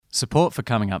Support for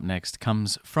Coming Up Next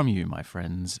comes from you, my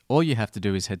friends. All you have to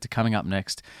do is head to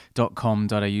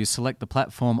comingupnext.com.au, select the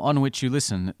platform on which you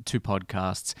listen to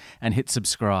podcasts, and hit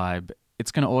subscribe.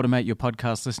 It's going to automate your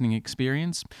podcast listening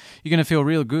experience. You're going to feel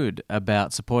real good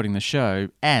about supporting the show,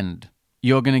 and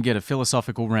you're going to get a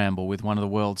philosophical ramble with one of the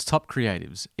world's top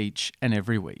creatives each and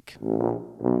every week.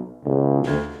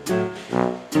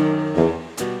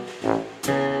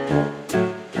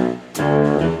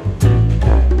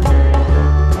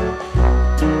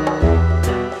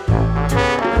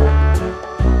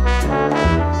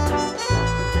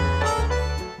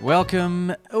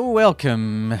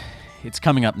 Welcome. It's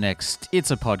Coming Up Next.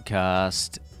 It's a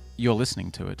podcast. You're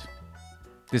listening to it.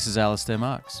 This is Alistair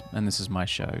Marks, and this is my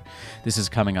show. This is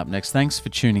Coming Up Next. Thanks for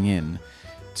tuning in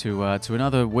to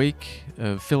another week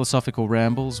of philosophical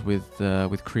rambles with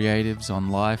creatives on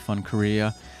life, on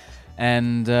career,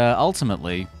 and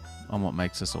ultimately on what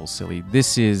makes us all silly.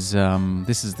 This is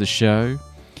the show.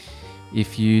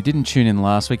 If you didn't tune in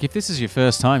last week, if this is your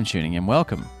first time tuning in,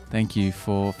 welcome. Thank you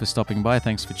for stopping by.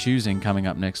 Thanks for choosing Coming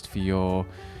Up Next for your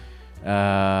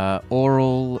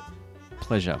oral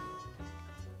pleasure.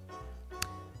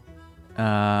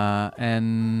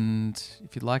 And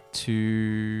if you'd like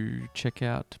to check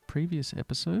out previous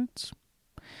episodes,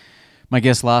 my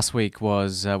guest last week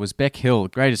was Bec Hill,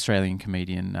 great Australian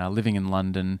comedian living in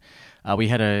London. We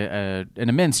had an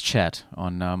immense chat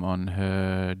on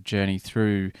her journey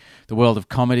through the world of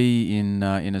comedy in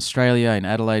Australia, in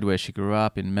Adelaide, where she grew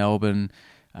up, in Melbourne,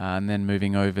 and then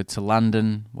moving over to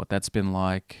London, what that's been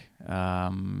like,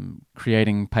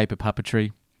 creating paper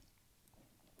puppetry.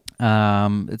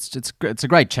 It's a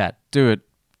great chat. Do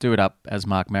it up, as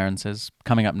Mark Maron says.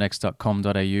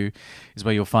 Comingupnext.com.au is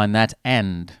where you'll find that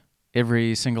and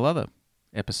every single other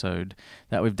episode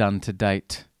that we've done to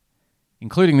date,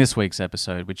 including this week's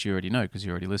episode, which you already know because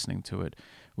you're already listening to it,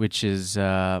 which is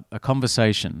a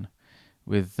conversation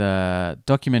with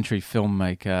documentary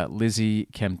filmmaker Lizzie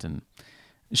Kempton.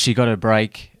 She got a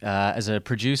break as a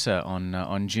producer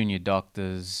on Junior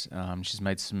Doctors. She's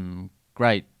made some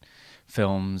great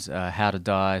films, How to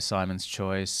Die, Simon's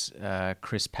Choice,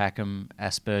 Chris Packham,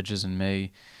 Asperger's and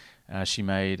Me. She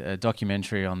made a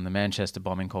documentary on the Manchester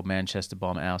bombing called Manchester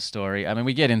Bomb, Our Story. I mean,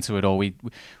 we get into it all. We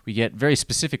get very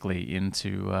specifically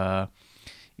into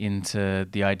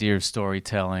the idea of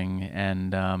storytelling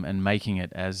and making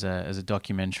it as a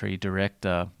documentary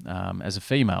director, as a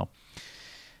female.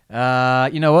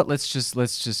 You know what? Let's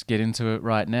just get into it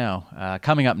right now.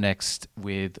 Coming up next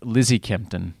with Lizzie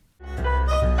Kempton.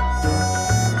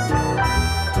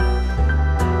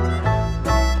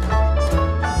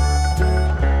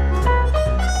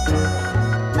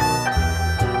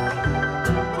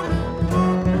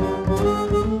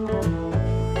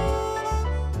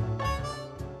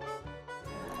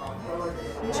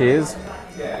 Cheers.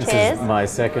 This is my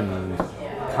second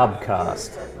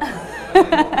pubcast.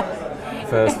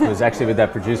 First was actually with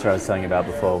that producer I was telling you about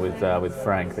before, with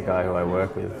Frank, the guy who I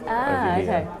work with over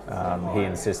here. Okay. He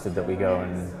insisted that we go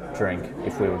and drink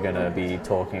if we were going to be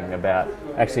talking about.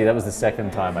 Actually, that was the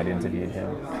second time I'd interviewed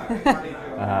him.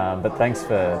 But thanks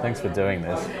for doing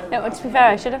this. No, to be fair,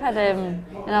 I should have had an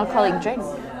alcoholic drink.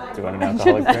 Do you want an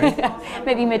alcoholic drink?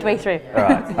 Maybe midway through. All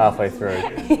right, halfway through.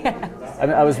 Yeah. I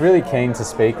mean, I was really keen to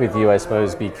speak with you, I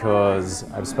suppose, because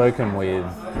I've spoken with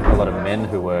a lot of men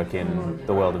who work in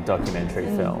the world of documentary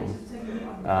film,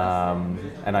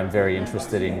 and I'm very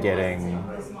interested in getting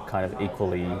kind of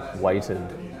equally weighted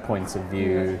points of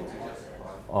view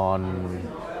on,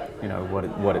 you know,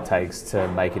 what it takes to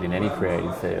make it in any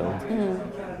creative field.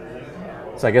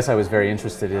 So I guess I was very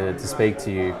interested to speak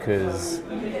to you because,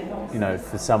 you know,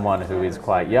 for someone who is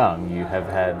quite young, you have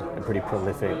had a pretty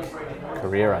prolific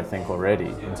career, I think, already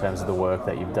in terms of the work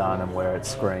that you've done and where it's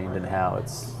screened and how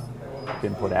it's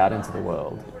been put out into the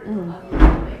world.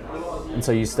 And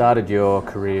so you started your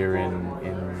career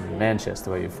in Manchester,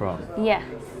 where you're from. Yeah,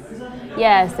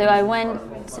 so I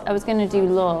was going to do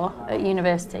law at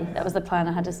university. That was the plan.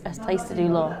 I had a place to do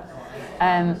law.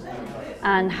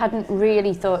 And hadn't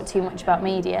really thought too much about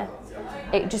media.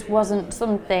 It just wasn't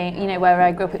something, you know, where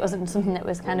I grew up, it wasn't something that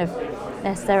was kind of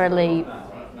necessarily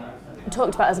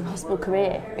talked about as a possible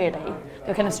career, really. They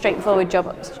were kind of straightforward job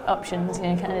options, you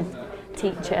know, kind of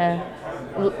teacher,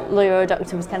 lawyer or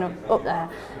doctor was kind of up there.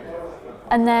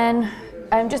 And then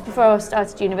just before I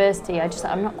started university, I just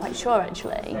thought, I'm not quite sure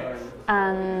actually,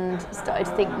 and started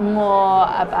to think more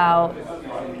about,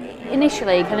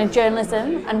 initially, kind of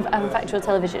journalism and factual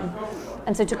television.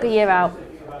 And so took a year out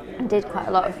and did quite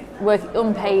a lot of work,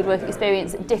 unpaid work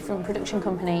experience at different production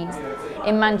companies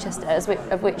in Manchester,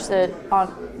 of which there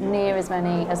aren't near as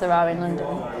many as there are in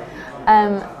London.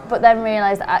 But then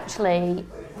realised that actually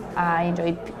I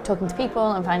enjoyed talking to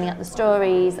people and finding out the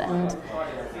stories, and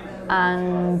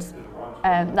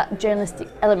that journalistic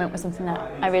element was something that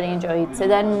I really enjoyed. So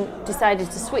then decided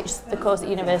to switch the course at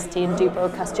university and do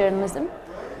broadcast journalism.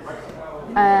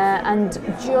 And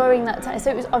during that time,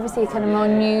 so it was obviously a kind of more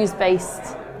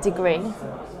news-based degree,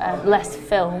 less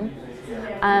film.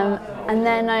 And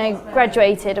then I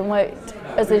graduated and worked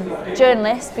as a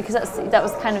journalist, because that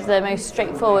was kind of the most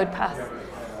straightforward path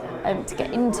to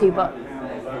get into. But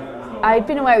I'd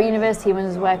been aware at university and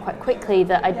was aware quite quickly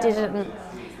that I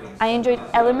enjoyed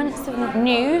elements of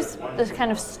news, the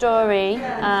kind of story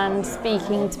and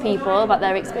speaking to people about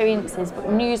their experiences, but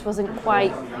news wasn't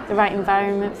quite the right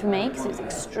environment for me because it was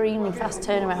extremely fast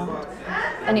turnaround.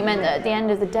 And it meant that at the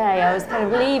end of the day I was kind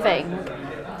of leaving,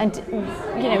 and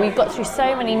we got through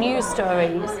so many news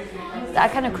stories that I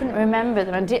kind of couldn't remember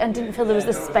them and didn't feel there was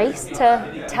the space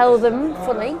to tell them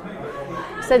fully.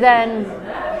 So then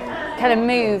kind of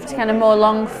moved to kind of more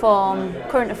long form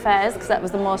current affairs, because that was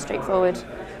the more straightforward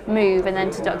move, and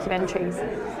then to documentaries.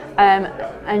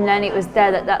 And then it was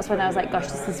there that's when I was like, gosh,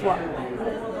 this is what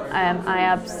I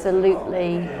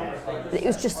absolutely, it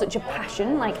was just such a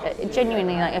passion, like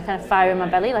genuinely like a kind of fire in my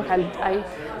belly. Like I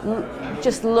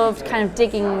just loved kind of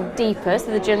digging deeper,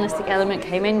 so the journalistic element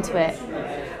came into it,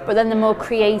 but then the more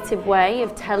creative way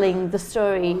of telling the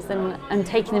stories and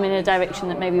taking them in a direction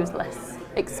that maybe was less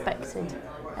expected.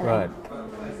 Right.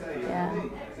 Yeah.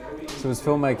 So was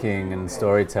filmmaking and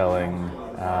storytelling,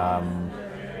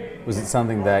 was it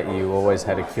something that you always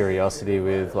had a curiosity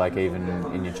with, like even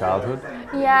in your childhood?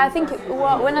 Yeah, I think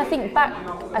when I think back,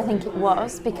 I think it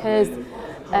was, because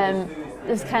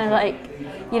there's kind of like,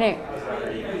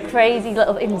 crazy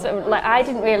little things. Like I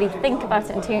didn't really think about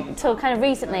it until kind of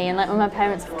recently, and like when my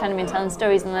parents have kind of been telling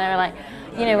stories, and they were like,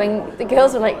 when the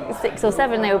girls were like 6 or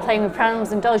 7, they were playing with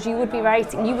prams and dolls, you would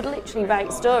literally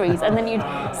write stories, and then you'd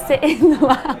sit in the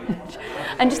lounge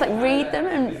and just like read them,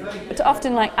 and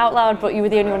often like out loud, but you were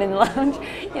the only one in the lounge,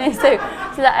 so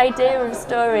that idea of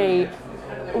story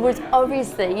was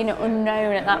obviously,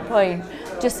 unknown at that point,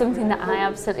 just something that I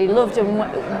absolutely loved, and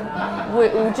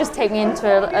would just take me into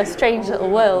a strange little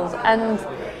world.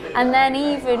 And then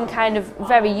even kind of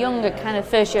very young, at kind of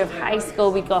first year of high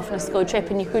school, we'd go off on a school trip,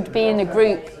 and you could be in a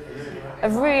group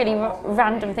of really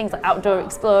random things like outdoor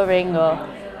exploring, or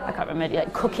I can't remember,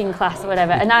 like cooking class or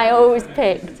whatever. And I always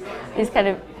picked this kind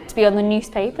of to be on the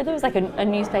newspaper. There was like a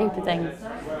newspaper thing.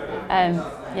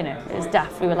 It was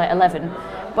daft. We were like 11.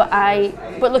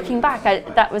 But looking back,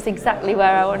 that was exactly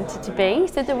where I wanted to be.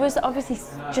 So there was obviously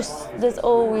there's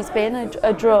always been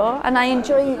a draw, and I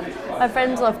enjoy. My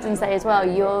friends will often say as well,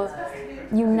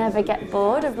 you never get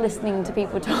bored of listening to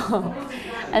people talk,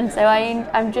 and so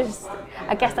I'm just,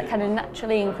 I guess, that kind of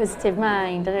naturally inquisitive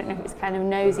mind. I don't know if it's kind of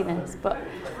nosiness, but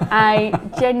I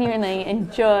genuinely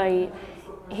enjoy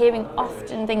hearing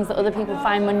often things that other people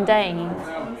find mundane.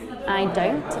 I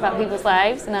don't, about people's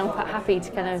lives, and I'm quite happy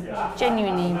to kind of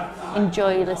genuinely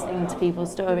enjoy listening to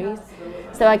people's stories.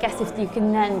 So I guess if you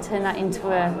can then turn that into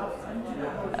a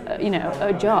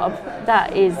job,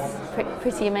 that is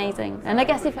pretty amazing. And I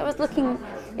guess if I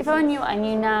knew what I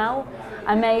knew now,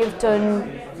 I may have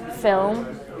done film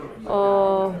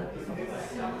or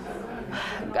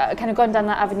kind of gone down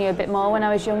that avenue a bit more when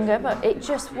I was younger, but it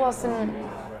just wasn't.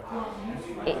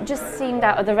 It just seemed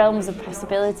out of the realms of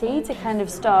possibility to kind of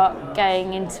start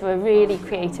going into a really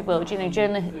creative world.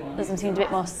 Journalism seemed a bit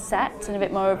more set and a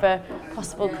bit more of a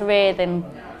possible career than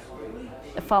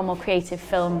a far more creative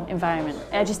film environment.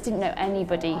 I just didn't know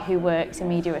anybody who worked in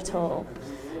media at all.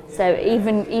 So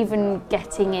even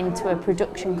getting into a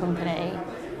production company,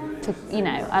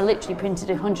 I literally printed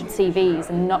 100 CVs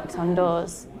and knocked on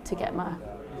doors to get my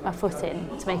foot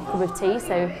in to make a cup of tea.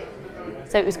 So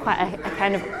it was quite a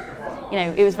kind of,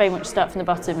 it was very much start from the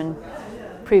bottom and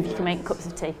prove you can make cups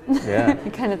of tea, yeah.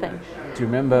 kind of thing. Do you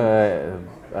remember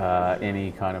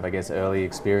any kind of, I guess, early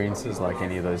experiences, like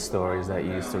any of those stories that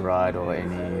you used to write, or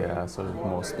any sort of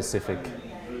more specific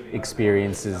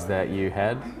experiences that you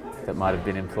had that might have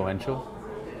been influential?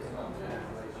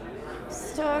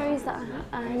 Stories that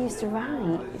I used to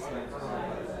write?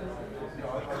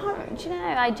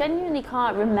 I genuinely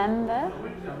can't remember.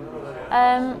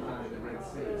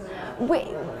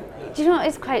 Do you know what?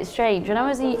 It's quite strange. When I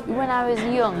was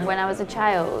young, when I was a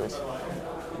child,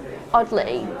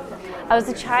 oddly, I was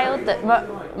a child that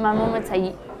my mum would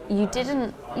say, you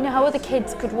didn't, how other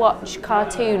kids could watch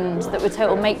cartoons that were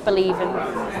total make-believe and,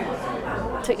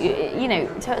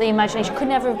 totally imagination, could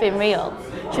never have been real.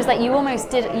 She was like, you would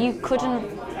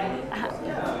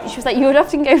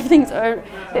often go for things that are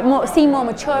a bit more, seem more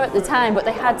mature at the time, but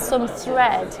they had some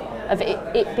thread of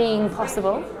it being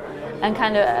possible. and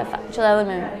kind of a factual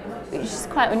element, which is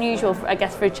quite unusual, I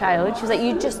guess, for a child. She was like,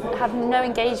 you just had no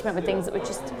engagement with things that were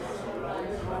just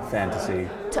fantasy.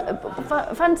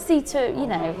 Fantasy to, you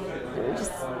know,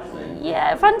 just,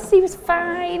 yeah, fantasy was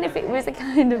fine if it was a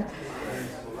kind of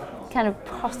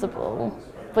possible.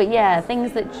 But yeah,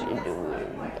 things that,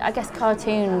 I guess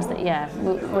cartoons that, yeah,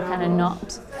 were kind of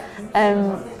not.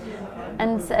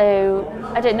 And so,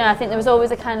 I don't know, I think there was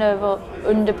always a kind of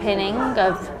underpinning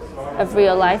of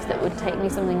real life that would take me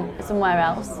somewhere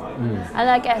else. And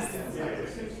I guess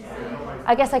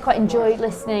I quite enjoyed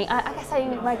listening. I guess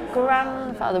my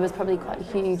grandfather was probably quite a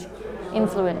huge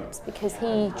influence because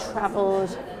he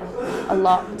travelled a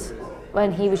lot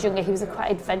when he was younger. He was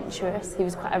quite adventurous, he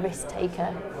was quite a risk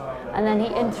taker. And then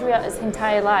and throughout his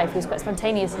entire life he was quite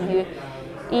spontaneous, and he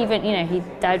even, you know, he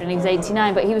died when he was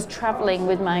 89, but he was travelling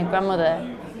with my grandmother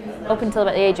up until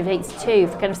about the age of 82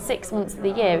 for kind of 6 months of the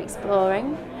year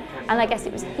exploring. And I guess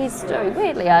it was his story,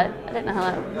 weirdly, I don't know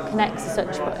how that connects as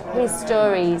such, but his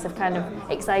stories of kind of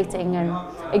exciting and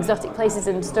exotic places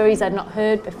and stories I'd not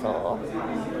heard before,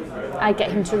 I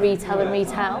get him to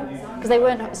retell, because they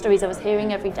weren't stories I was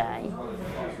hearing every day.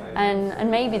 And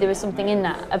maybe there was something in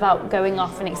that about going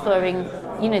off and exploring,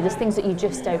 you know, there's things that you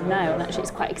just don't know, and actually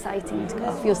it's quite exciting to go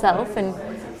off yourself and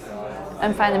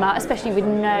find them out, especially with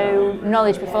no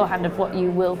knowledge beforehand of what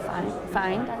you will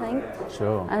find, I think.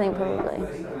 Sure. I think probably.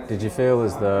 Did you feel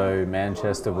as though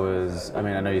Manchester was, I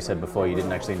mean, I know you said before you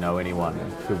didn't actually know anyone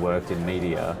who worked in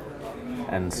media,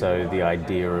 and so the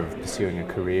idea of pursuing a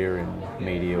career in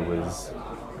media was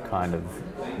kind of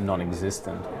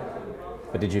non-existent.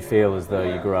 But did you feel as though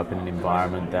you grew up in an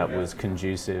environment that was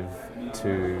conducive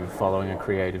to following a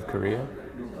creative career?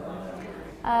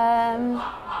 I've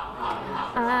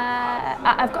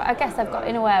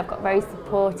got very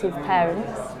supportive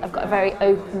parents. I've got very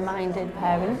open-minded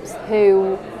parents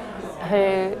who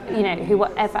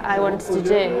whatever I wanted to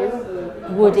do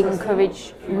would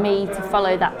encourage me to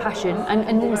follow that passion,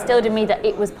 and instilled in me that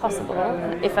it was possible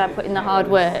if I put in the hard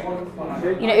work.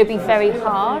 You know, it would be very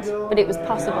hard, but it was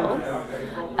possible.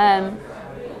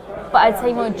 But I'd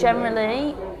say more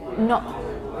generally, not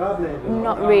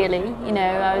really. You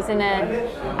know,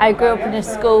 I grew up in a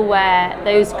school where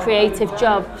those creative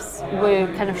jobs were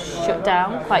kind of shut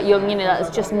down quite young. You know,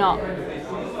 that's just not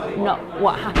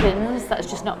what happens. That's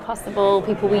just not possible.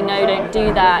 People we know don't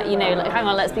do that. You know, like, hang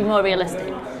on, let's be more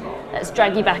realistic. Let's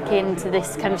drag you back into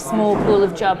this kind of small pool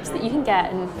of jobs that you can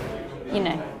get, and you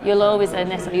know, you'll always earn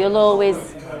this, or you'll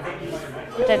always,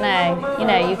 I don't know, you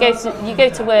know, you go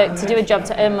to work to do a job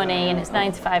to earn money, and it's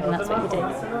 9 to 5, and that's what you do.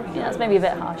 Yeah, that's maybe a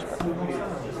bit harsh, but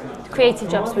creative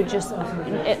jobs were just,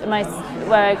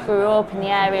 where I grew up in the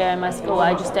area in my school,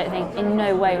 I just don't think, in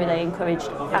no way were they encouraged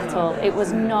at all. It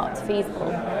was not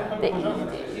feasible.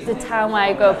 The town where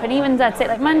I grew up, and even I'd say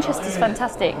like Manchester's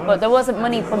fantastic, but there wasn't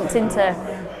money pumped into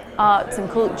arts and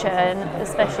culture, and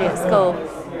especially at school,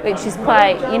 which is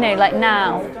quite, you know, like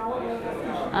now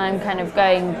I'm kind of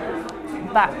going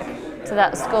back to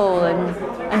that school and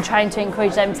trying to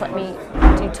encourage them to let me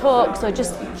do talks, or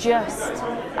just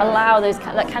allow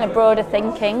that kind of broader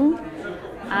thinking,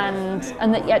 and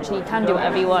that you can do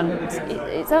whatever you want.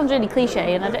 It sounds really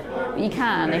cliche, but you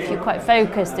can if you're quite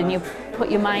focused and you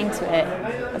put your mind to it.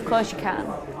 Of course you can,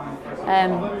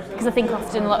 because I think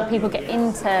often a lot of people get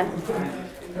into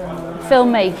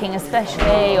filmmaking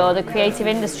especially, or the creative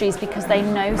industries, because they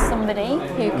know somebody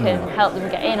who can help them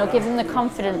get in, or give them the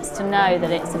confidence to know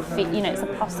that it's a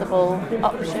possible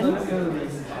option,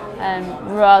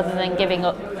 rather than giving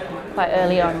up quite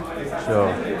early on.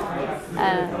 Sure.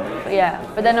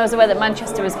 But then I was aware that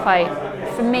Manchester was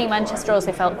Manchester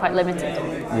also felt quite limited.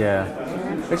 Yeah.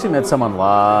 I actually met someone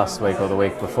last week or the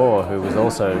week before who was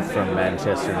also from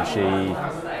Manchester, and she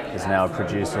is now a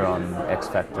producer on X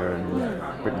Factor and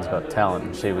Britain's Got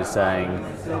Talent. She was saying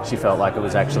she felt like it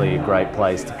was actually a great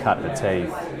place to cut her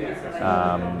teeth,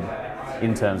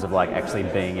 in terms of like actually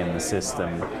being in the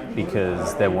system,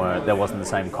 because there wasn't the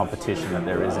same competition that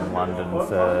there is in London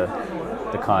for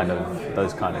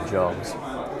those kind of jobs.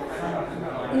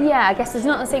 Yeah, I guess there's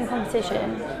not the same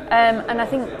competition, and I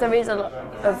think there is a lot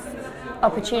of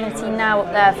opportunity now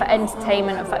up there for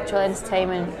entertainment, and factual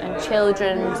entertainment, and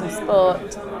children's and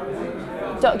sport.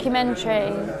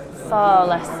 Documentary, far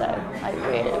less so. Like,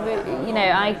 really, you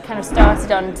know, I kind of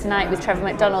started on Tonight with Trevor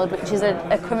McDonald, which is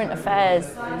a current affairs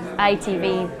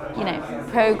ITV, you know,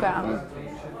 programme.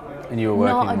 And you were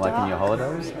working like in your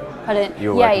holidays? Pardon? You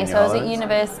were working so I was at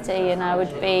university, and I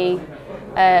would be,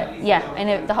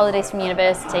 in the holidays from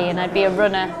university, and I'd be a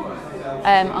runner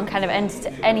on kind of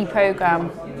any programme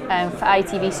for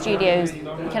ITV Studios.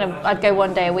 I'd go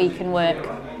one day a week and work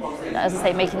as I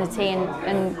say, making the tea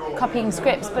and copying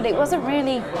scripts, but it wasn't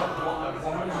really.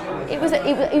 It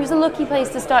was a lucky place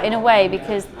to start in a way,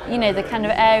 because the kind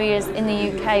of areas in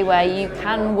the UK where you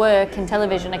can work in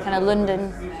television are kind of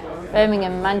London,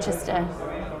 Birmingham, Manchester,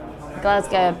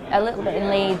 Glasgow, a little bit in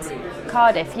Leeds,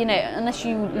 Cardiff. Unless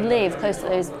you live close to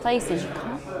those places, you can't.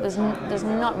 There's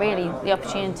not really the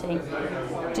opportunity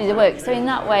to do the work. So in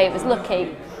that way, it was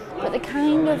lucky. But the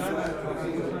kind of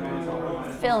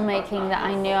filmmaking that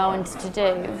I knew I wanted to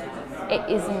do, it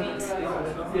isn't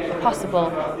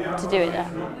possible to do it there,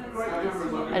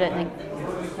 I don't think.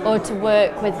 Or to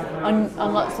work on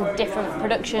lots of different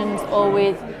productions, or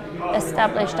with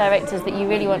established directors that you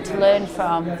really want to learn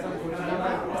from.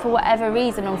 For whatever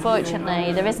reason,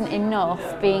 unfortunately, there isn't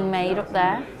enough being made up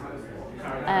there.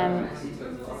 And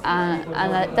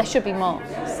there should be more,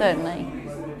 certainly.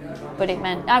 But it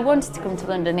meant I wanted to come to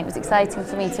London. It was exciting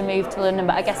for me to move to London,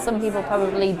 but I guess some people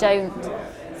probably don't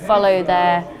follow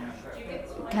their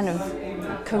kind of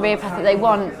career path that they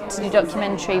want to do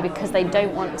documentary because they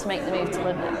don't want to make the move to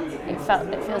London. It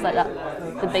feels like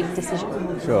that the big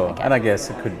decision. Sure, and I guess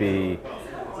it could be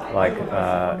like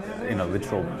in a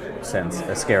literal sense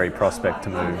a scary prospect to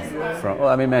move from. Well,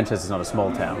 I mean, Manchester's not a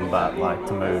small town, but like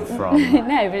to move from.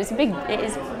 No, but it's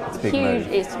huge. Move.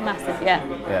 It's massive.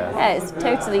 Yeah, it's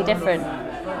totally different.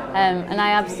 And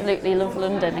I absolutely love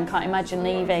London and can't imagine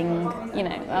leaving.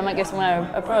 I might go somewhere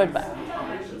abroad, but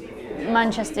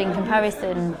Manchester in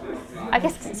comparison, I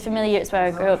guess 'cause it's familiar, it's where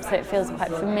I grew up, so it feels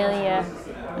quite familiar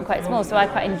and quite small. So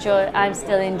I'm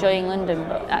still enjoying London,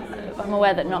 but I'm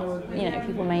aware that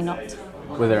people may not.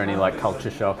 Were there any like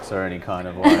culture shocks or any kind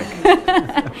of like?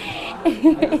 I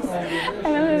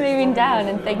remember moving down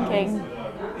and thinking,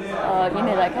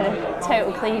 that kind of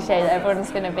total cliche that everyone's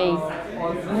going to be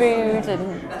rude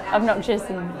and obnoxious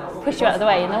and push you out of the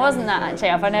way, and there wasn't that actually.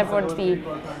 I find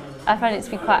it to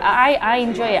be quite. I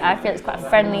enjoy it. I feel it's quite a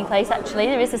friendly place actually.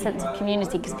 There is a sense of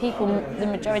community because people, the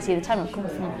majority of the time, have come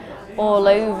from all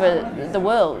over the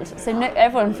world, so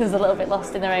everyone feels a little bit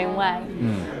lost in their own way.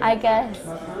 I guess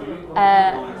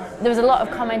there was a lot of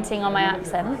commenting on my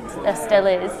accent. There still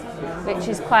is, which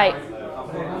is quite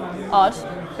odd.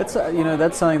 It's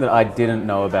that's something that I didn't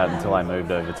know about until I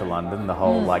moved over to London. The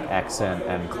whole like accent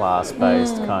and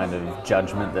class-based kind of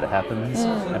judgment that happens.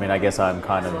 I mean, I guess I'm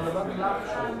kind of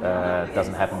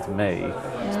doesn't happen to me.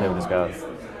 So people just go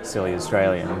silly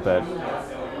Australian, but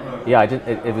yeah,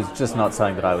 it was just not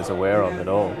something that I was aware of at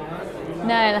all.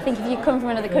 No, and I think if you come from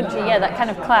another country, that kind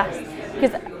of class,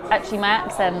 because actually my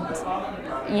accent,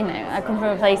 I come from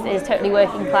a place that is totally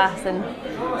working class,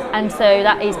 and so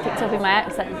that is picked up in my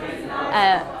accent,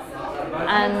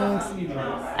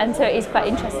 and so it is quite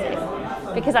interesting,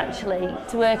 because actually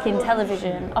to work in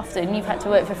television, often you've had to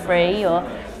work for free, or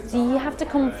so you have to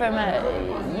come from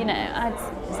I'd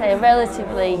say a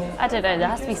relatively, I don't know, there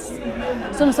has to be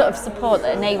some sort of support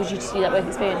that enables you to do that work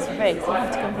experience for free. So you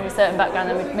have to come from a certain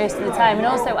background most of the time. And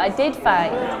also what I did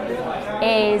find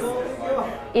is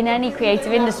in any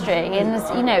creative industry, in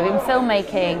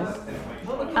filmmaking,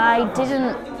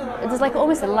 there's like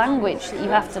almost a language that you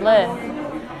have to learn.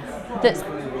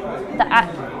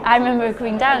 I remember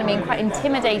coming down and being quite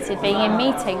intimidated being in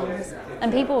meetings,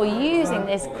 and people were using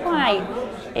this quite,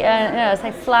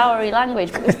 say flowery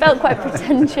language, but it felt quite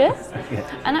pretentious.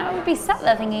 And I would be sat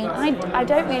there thinking, I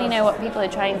don't really know what people are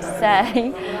trying to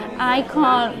say. I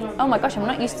can't, oh my gosh, I'm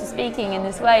not used to speaking in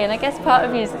this way. And I guess part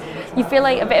of you is, you feel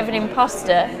like a bit of an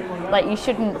imposter, like I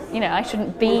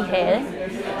shouldn't be here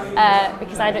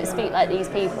because I don't speak like these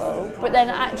people. But then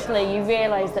actually you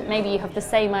realise that maybe you have the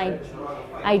same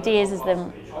ideas as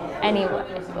them anyway,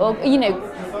 or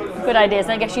good ideas,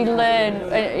 and I guess you learn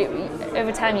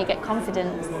over time. You get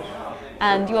confidence,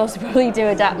 and you also probably do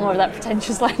adapt more of that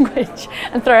pretentious language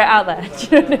and throw it out there. Do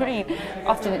you know what I mean?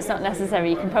 Often it's not necessary.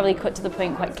 You can probably cut to the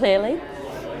point quite clearly,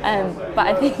 but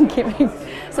I think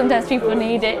sometimes people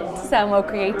need it to sound more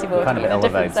creative or kind to of be in a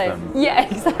different elevates zone. them. Yeah,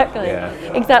 exactly.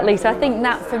 Exactly. So I think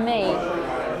that for me.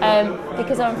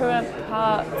 Because I'm from a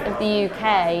part of the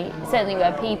UK, certainly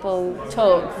where people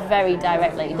talk very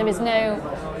directly. There is no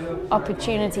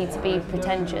opportunity to be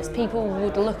pretentious. People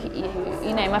would look at you,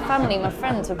 my family, my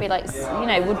friends would be like,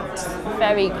 would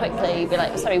very quickly be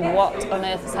like, sorry, what on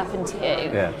earth has happened to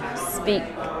you? Yeah. Speak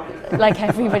like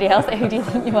everybody else, who do you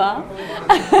think you are?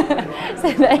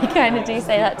 So they kind of do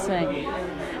say that to me.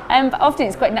 But often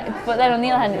it's quite but then on the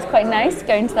other hand, it's quite nice to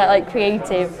go into that like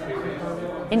creative,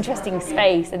 interesting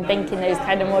space and think in those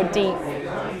kind of more deep,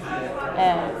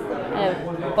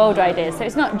 bolder ideas. So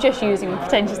it's not just using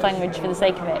pretentious language for the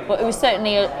sake of it, but it was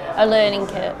certainly a learning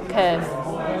curve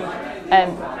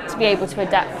to be able to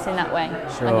adapt in that way.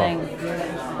 Sure. I think.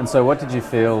 And so what did you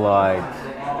feel like,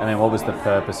 I mean, what was the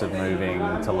purpose of moving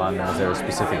to London? Was there a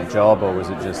specific job, or was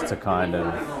it just to kind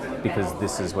of, because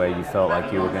this is where you felt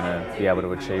like you were going to be able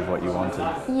to achieve what you wanted?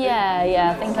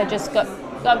 Yeah, I think I just got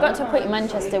to a point in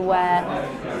Manchester where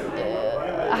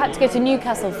I had to go to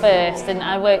Newcastle first, and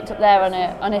I worked up there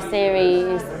on a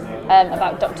series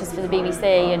about doctors for the BBC,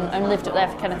 and lived up there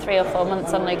for kind of 3 or 4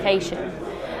 months on location.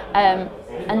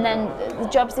 And then the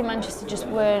jobs in Manchester just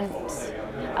weren't,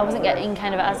 I wasn't getting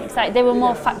kind of as excited. They were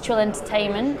more factual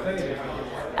entertainment.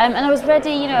 And I was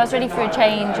ready, for a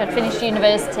change. I'd finished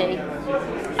university,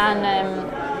 and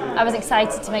I was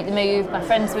excited to make the move. My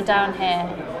friends were down here.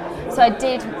 So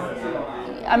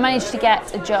I managed to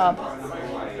get a job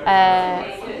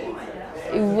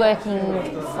working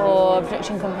for a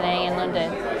production company in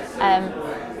London.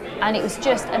 And it was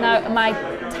just, my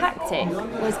tactic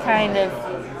was kind of,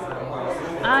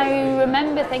 I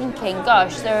remember thinking,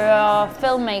 gosh, there are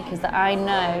filmmakers that I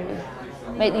know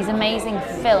make these amazing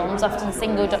films, often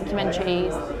single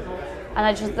documentaries,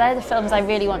 and they're the films I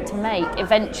really want to make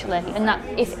eventually. And that,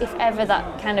 if ever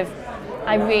that kind of,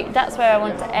 that's where I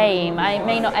want to aim. It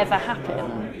may not ever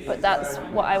happen, but that's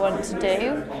what I want to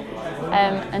do.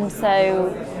 And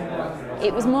so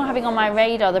it was more having on my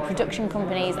radar the production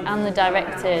companies and the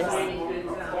directors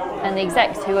and the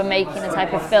execs who were making the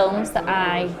type of films that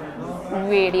I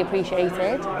really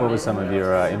appreciated. What were some of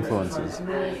your influences?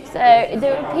 So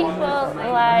there were people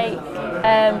like,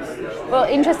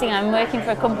 interesting, I'm working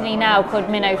for a company now called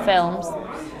Minnow Films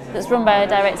that's run by a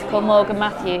director called Morgan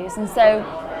Matthews, and so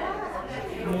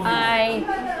I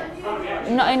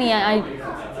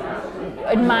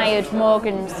admired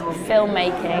Morgan's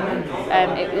filmmaking.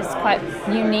 It was quite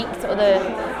unique, sort of the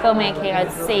filmmaking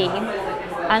I'd seen,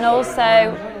 and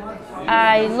also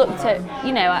I looked at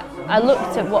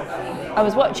what I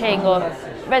was watching or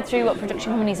read through what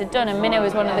production companies had done, and Minnow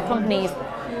was one of the companies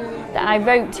that I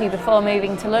wrote to before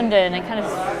moving to London, and kind of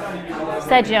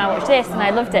said, I watched this and I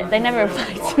loved it. They never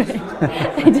replied to me.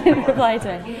 They didn't reply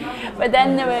to me. But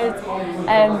then there was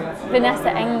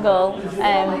Vanessa Engel,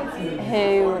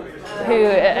 who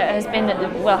has been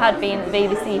had been at the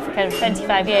BBC for kind of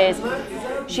 25 years.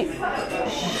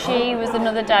 She was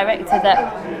another director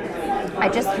that I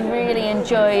just really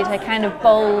enjoyed, her kind of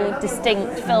bold,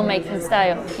 distinct filmmaking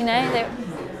style.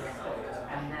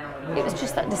 It was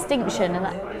just that distinction, and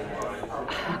that,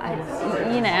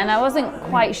 and I wasn't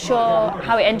quite sure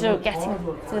how it ended up getting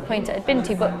to the point it had been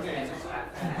to, but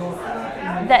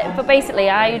basically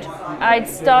I'd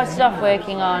started off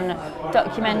working on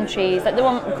documentaries, like the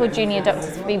one called Junior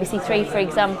Doctors for BBC Three, for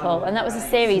example, and that was a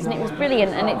series, and it was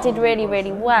brilliant, and it did really,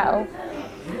 really well.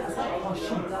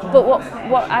 But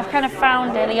what I've kind of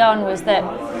found early on was that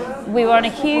we were on a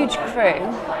huge crew.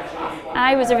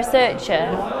 I was a researcher,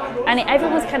 and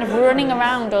everyone was kind of running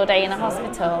around all day in a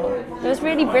hospital. There was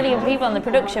really brilliant people on the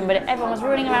production, but everyone was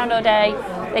running around all day.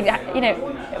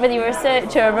 Whether you were a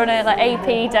researcher, a runner, like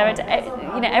AP, director,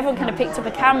 everyone kind of picked up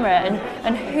a camera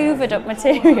and hoovered up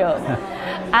material.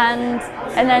 And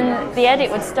then the edit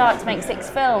would start to make 6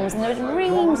 films, and there was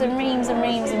reams and reams and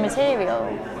reams of material,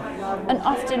 and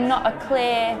often not a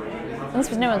clear, and this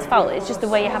was no one's fault, it's just the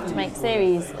way you have to make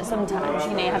series sometimes.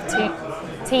 You have 2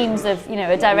 teams of,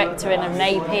 a director and an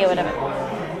AP or whatever.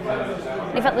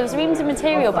 In fact, there was reams of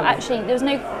material, but actually there was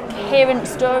no coherent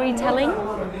storytelling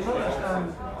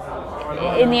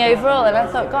in the overall, and I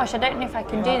thought, gosh, I don't know if I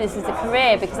can do this as a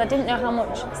career, because I didn't know how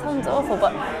much, it sounds awful,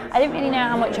 but I didn't really know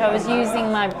how much I was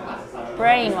using my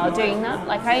brain while doing that.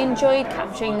 Like, I enjoyed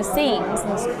capturing the scenes,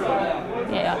 and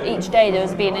each day there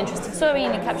was an interesting story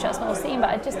and you capture a small scene, but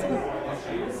I just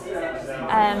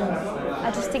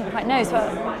didn't quite know. So,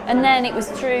 and then it was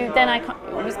through, then I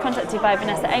was contacted by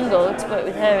Vanessa Engel to work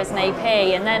with her as an AP,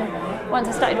 and then once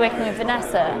I started working with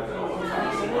Vanessa,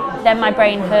 then my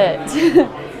brain hurt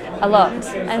a lot.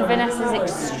 And Vanessa's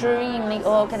extremely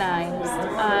organised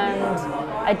and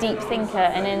a deep thinker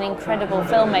and an incredible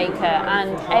filmmaker,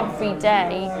 and every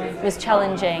day was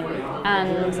challenging,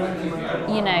 and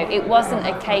it wasn't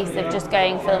a case of just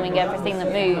filming everything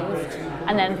that moved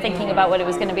and then thinking about what it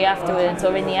was going to be afterwards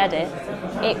or in the edit.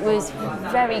 It was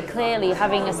very clearly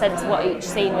having a sense of what each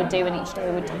scene would do and each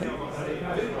day would do.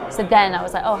 So then I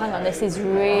was like, oh, hang on, this is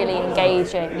really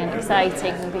engaging and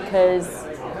exciting, because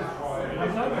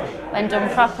when done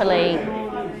properly,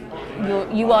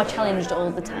 you are challenged all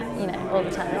the time, all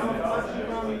the time.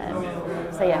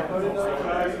 So yeah.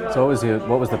 So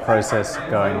what was the process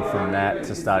going from that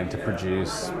to starting to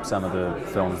produce some of the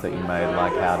films that you made,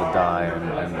 like How to Die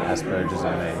and Asperger's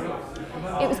and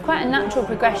Me? It was quite a natural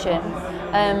progression.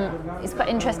 It's quite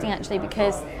interesting actually,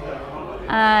 because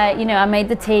I made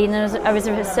the tea, and I was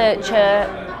a researcher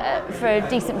for a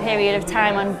decent period of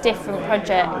time on different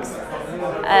projects.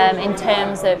 In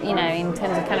terms of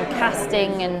kind of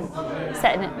casting and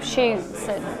setting up shoots,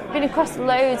 and been across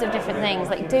loads of different things,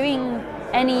 like doing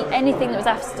anything that was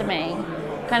asked of me,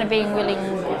 kind of being really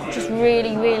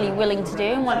willing to do,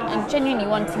 and genuinely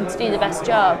wanting to do the best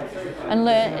job, and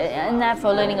learn, and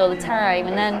therefore learning all the time.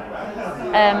 And then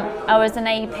I was an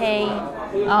AP,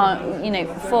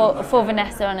 for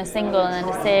Vanessa on a single and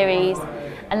then a series,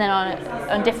 and then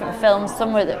on different films.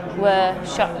 Some were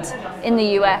shot in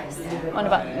the US, one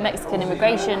about Mexican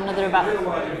immigration, another about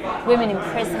women in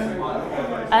prison.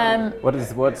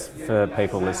 What's for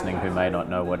people listening who may not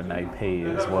know what an AP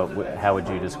is? How would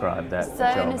you describe that So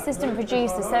job? an assistant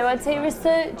producer. So I'd say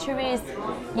researcher is,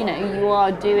 you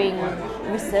are doing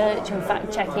research and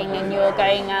fact checking, and you're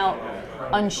going out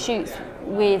on shoots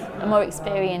with a more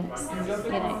experienced,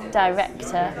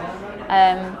 director.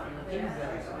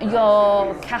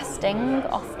 You're casting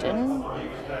often,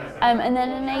 and then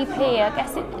an AP, I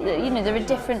guess there are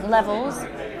different levels,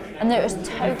 and there are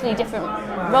totally different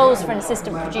roles for an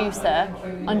assistant producer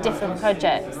on different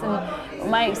projects.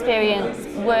 And my experience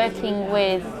working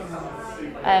with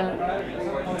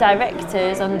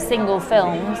directors on single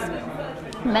films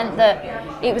meant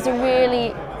that it was a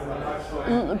really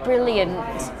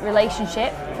brilliant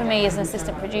relationship for me as an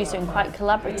assistant producer, and quite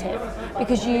collaborative,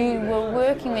 because you were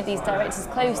working with these directors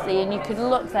closely, and you could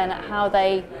look then at how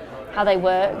they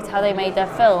worked, how they made their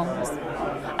films,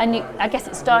 and I guess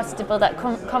it started to build that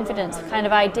confidence of kind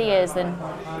of ideas, and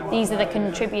these are the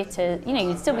contributors.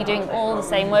 You'd still be doing all the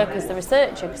same work as the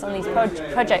researcher, because on these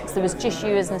projects there was just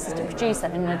you as an assistant producer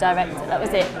and a director. That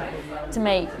was it, to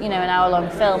make an hour-long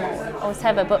film or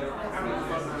whatever. But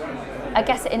I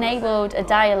guess it enabled a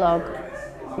dialogue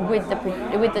with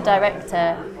the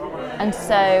director, and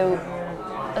so,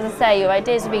 as I say, your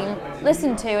ideas are being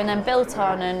listened to and then built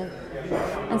on, and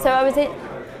so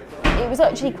it was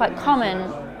actually quite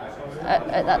common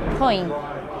at that point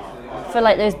for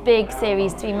like those big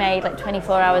series to be made, like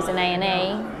 24 Hours in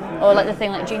A&E, or like the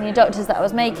thing like Junior Doctors that I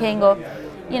was making, or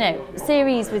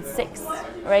series with 6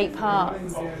 or 8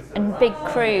 parts and big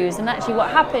crews. And actually what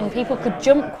happened, people could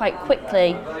jump quite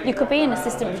quickly. You could be an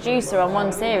assistant producer on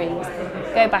one series,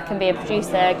 go back and be a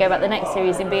producer, go back the next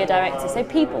series and be a director. So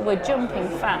people were jumping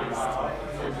fast,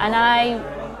 and I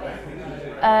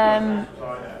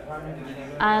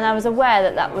was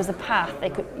aware that was a path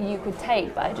you could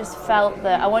take, but I just felt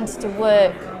that I wanted to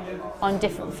work on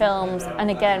different films,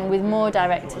 and again with more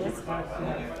directors,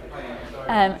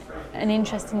 and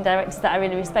interesting directors that I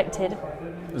really respected.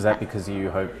 Was that because you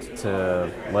hoped to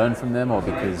learn from them, or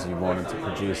because you wanted to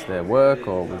produce their work,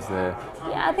 or was there...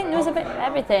 Yeah, I think there was a bit of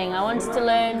everything. I wanted to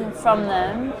learn from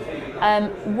them,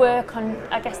 work on...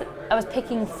 I guess I was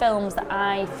picking films that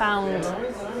I found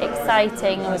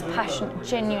exciting and was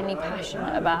genuinely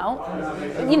passionate about.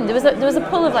 There was a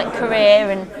pull of like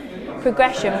career and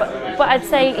progression, but I'd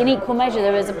say in equal measure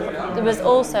there was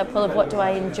also a pull of what do I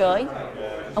enjoy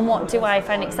and what do I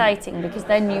find exciting, because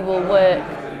then you will work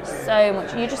so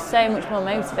much. You're just so much more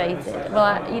motivated.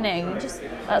 Well,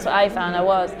 that's what I found I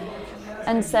was.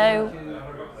 And so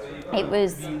it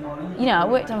was, I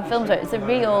worked on films where it's a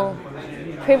real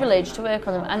privilege to work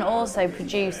on them and also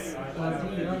produce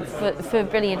for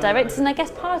brilliant directors. And I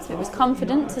guess part of it was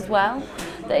confidence as well.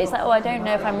 That it's like, I don't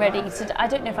know if I'm ready to, I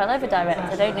don't know if I'll ever direct,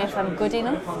 I don't know if I'm good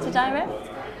enough to direct.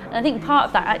 And I think part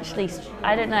of that actually,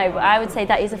 I don't know, but I would say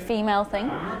that is a female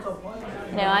thing.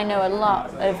 I know a lot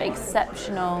of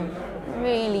exceptional,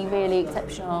 really, really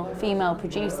exceptional female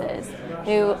producers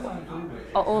who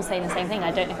are all saying the same thing.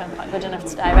 I don't know if I'm quite good enough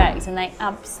to direct, and they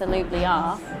absolutely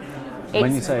are.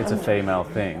 When you say it's a female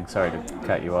thing, sorry to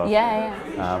cut you off.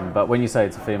 Yeah. But when you say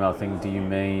it's a female thing, do you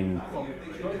mean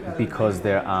because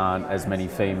there aren't as many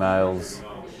females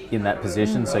in that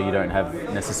position, so you don't have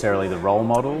necessarily the role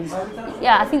models?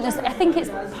 Yeah, I think it's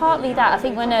partly that. I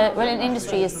think when an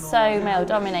industry is so male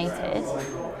dominated,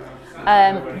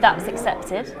 that's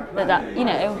accepted. That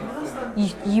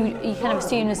you kind of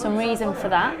assume there's some reason for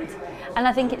that, and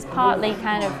I think it's partly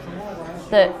kind of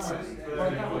that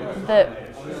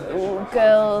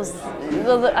girls.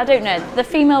 Well, I don't know. The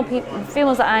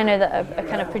females that I know that are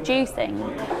kind of producing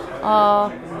are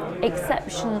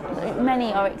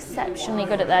many are exceptionally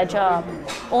good at their job,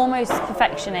 almost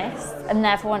perfectionists, and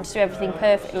therefore want to do everything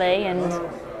perfectly, and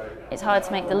it's hard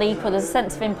to make the leap, or there's a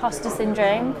sense of imposter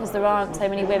syndrome because there aren't so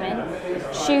many women.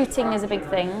 Shooting is a big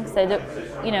thing, so that,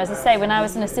 as I say, when I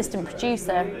was an assistant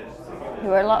producer, there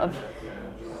were a lot of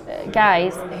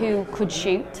guys who could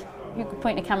shoot, who could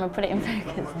point a camera, put it in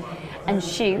focus, and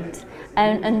shoot.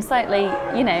 And slightly,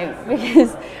 you know,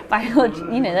 because biology,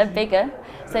 you know, they're bigger,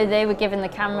 so they were given the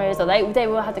cameras, or they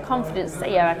will have the confidence to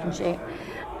say, yeah, I can shoot.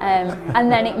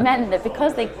 And then it meant that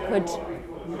because they could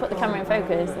put the camera in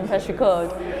focus and press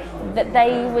record, that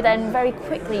they were then very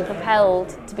quickly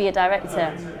propelled to be a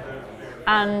director.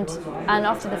 And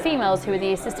often the females, who were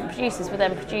the assistant producers, were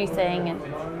then producing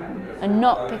and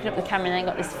not picking up the camera, and then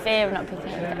got this fear of not picking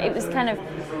up the camera. It was kind of,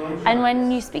 and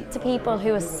when you speak to people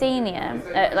who are senior,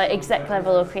 like exec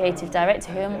level or creative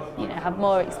director, who, you know, have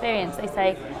more experience, they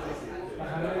say,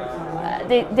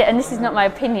 and this is not my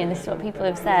opinion, this is what people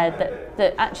have said,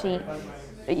 that actually,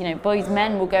 you know,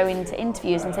 men will go into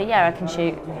interviews and say, yeah, I can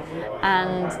shoot,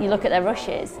 and you look at their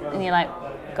rushes and you're like,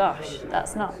 gosh,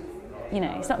 that's not, you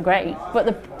know, it's not great.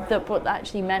 But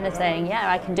actually men are saying, yeah,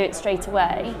 I can do it straight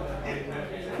away.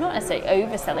 Not necessarily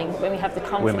overselling, but when we have the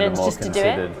confidence just to do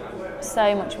it.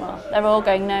 So much more. They're all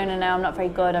going, no, I'm not very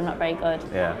good.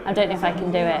 Yeah. I don't know if I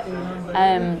can do it.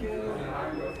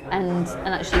 And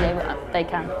actually they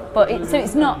can. But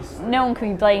it's not, no one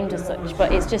can be blamed as such,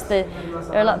 but it's just there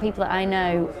are a lot of people that I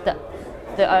know that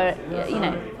are, you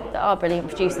know, that are brilliant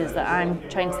producers that I'm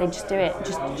trying to say, just do it,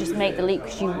 just make the leap,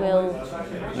 because you will,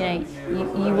 you know,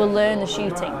 you will learn the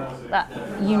shooting, that,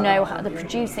 you know, how the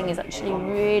producing is actually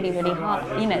really, really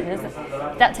hard, you know,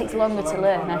 that takes longer to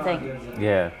learn, I think.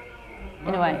 Yeah.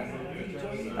 In a way.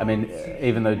 I mean,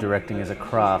 even though directing is a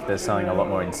craft, there's something a lot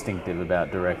more instinctive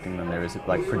about directing than there is,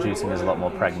 like, producing is a lot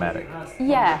more pragmatic.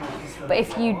 Yeah, but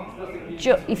if you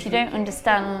don't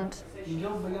understand, you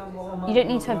don't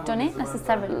need to have done it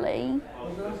necessarily.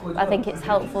 I think it's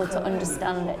helpful to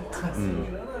understand it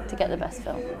to get the best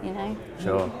film, you know?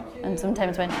 Sure. And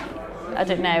sometimes when, I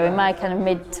don't know, in my kind of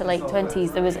mid to late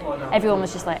 20s, everyone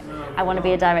was just like, I want to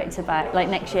be a director by, like,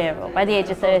 next year, or by the age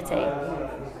of 30.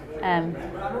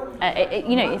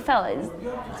 You know, it felt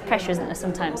it's pressure, isn't there,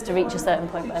 sometimes, to reach a certain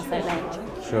point by a certain age.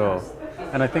 Sure.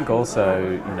 And I think also,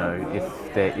 you know,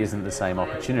 if there isn't the same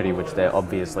opportunity, which there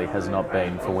obviously has not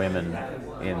been for women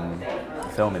in the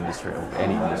film industry or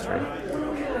any industry,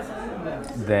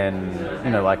 then,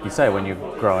 you know, like you say, when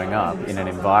you're growing up in an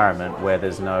environment where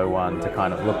there's no one to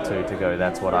kind of look to go,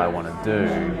 that's what I want to do,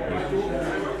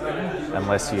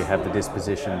 unless you have the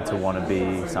disposition to want to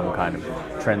be some kind of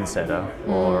trendsetter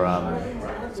or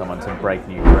someone to break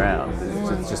new ground,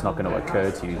 it's just not going to occur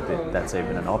to you that that's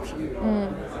even an option.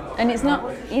 And it's not,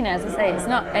 you know, as I say, it's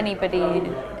not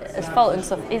anybody's fault and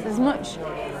stuff. It's as much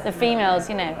the females,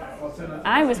 you know.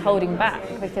 I was holding back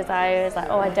because I was like,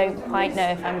 I don't quite know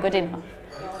if I'm good enough.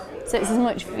 So it's as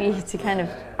much for you to kind of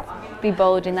be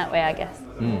bold in that way, I guess.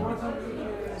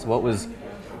 So what was,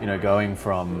 you know, going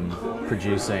from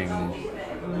producing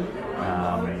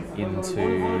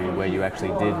into where you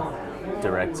actually did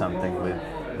direct something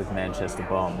with Manchester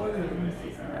Bomb?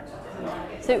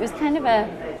 So it was kind of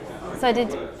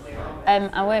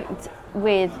I worked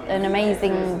with an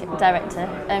amazing director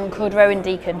called Rowan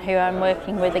Deacon, who I'm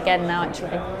working with again now,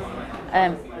 actually.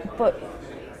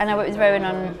 And I worked with Rowan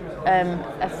on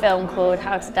a film called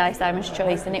How to Die, Simon's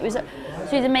Choice, and it was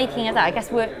through the making of that, I guess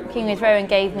working with Rowan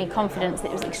gave me confidence that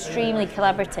it was extremely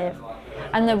collaborative.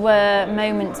 And there were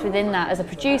moments within that as a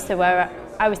producer where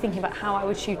I was thinking about how I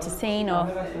would shoot a scene, or,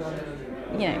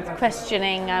 you know,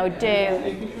 questioning I would do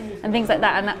and things like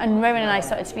that. And Rowan and I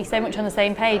started to be so much on the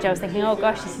same page. I was thinking, oh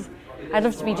gosh, I'd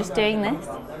love to be just doing this.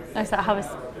 And I started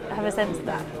to have a sense of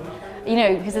that. You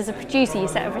know, because as a producer you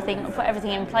set everything up, put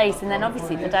everything in place, and then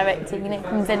obviously the director, you know,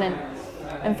 comes in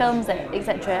and films it,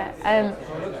 etc.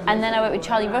 And then I worked with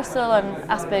Charlie Russell on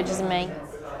Asperger's and Me.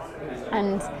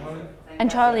 And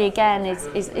Charlie again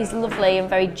is lovely and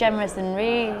very generous and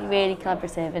really, really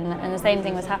collaborative, and the same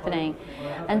thing was happening.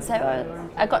 And so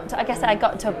I got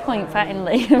to a point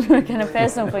finally, from a kind of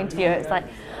personal point of view, it's like,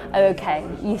 oh, okay,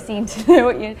 you seem to know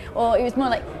what you, or it was more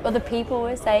like other people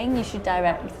were saying you should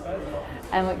direct,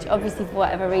 which obviously for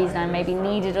whatever reason I maybe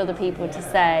needed other people to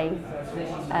say,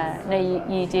 no,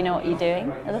 you do know what you're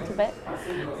doing a little bit.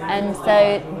 And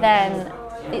so then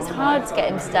it's hard to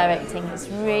get into directing. It's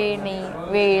really,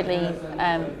 really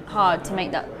hard to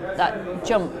make that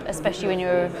jump, especially when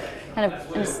you're kind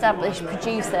of an established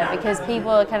producer, because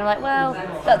people are kind of like, well,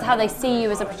 that's how they see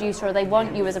you as a producer, or they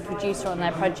want you as a producer on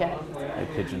their project. They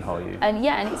pigeonhole you. And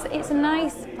yeah, and it's a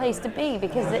nice place to be,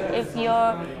 because if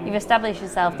you've established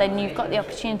yourself, then you've got the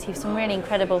opportunity of some really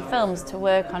incredible films to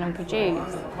work on and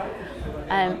produce.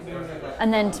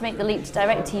 And then to make the leap to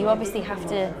director, you obviously have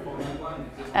to.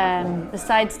 The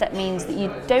sidestep means that you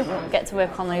don't get to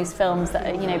work on those films that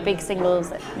are, you know, big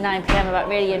singles at 9 p.m. about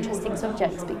really interesting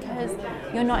subjects, because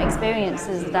you're not experienced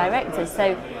as a director.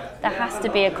 So there has to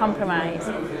be a compromise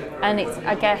And it's,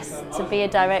 I guess, to be a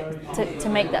to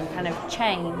make that kind of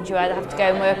change, you either have to go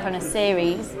and work on a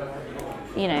series,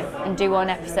 you know, and do one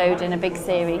episode in a big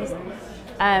series,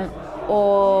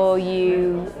 or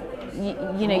you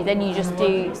know, then you just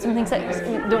do something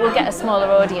that will get a smaller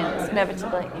audience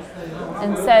inevitably.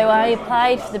 And so I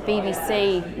applied for the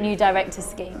BBC New Director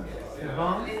Scheme,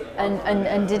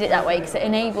 and did it that way because it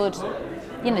enabled,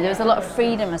 you know, there was a lot of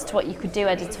freedom as to what you could do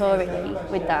editorially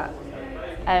with that,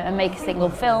 and make a single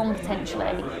film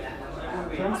potentially.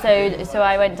 So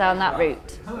I went down that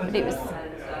route,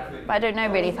 but I don't know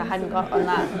really if I hadn't got on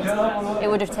that, it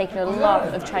would have taken a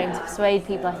lot of trying to persuade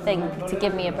people, I think, to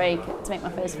give me a break to make my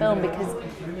first film, because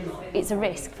it's a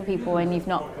risk for people when you've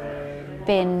not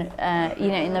been, you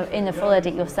know, in the full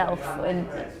edit yourself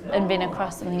and been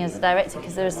across something as a director,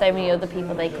 because there are so many other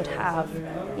people they could have.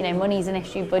 You know, money's an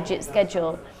issue, budget,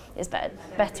 schedule. It's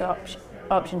better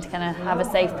option to kind of have a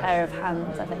safe pair of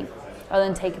hands, I think, rather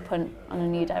than take a punt on a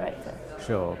new director.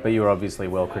 Sure, but you were obviously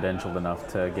well credentialed enough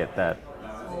to get that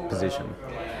position.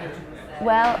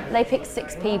 Well, they picked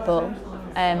 6 people.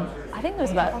 I think there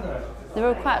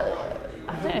were quite,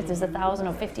 I don't know if there's 1,000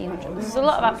 or 1,500. There's a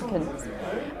lot of applicants.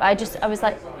 But I was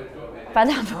like, by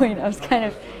that point, I was kind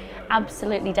of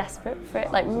absolutely desperate for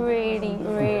it, like really,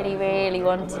 really, really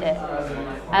wanted it.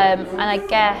 And I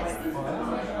guess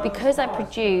because I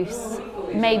produce,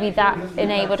 maybe that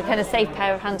enabled a kind of safe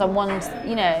pair of hands on one,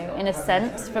 you know, in a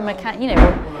sense, from a, you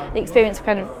know, the experience of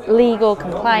kind of legal,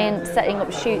 compliance, setting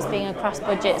up shoots, being across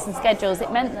budgets and schedules.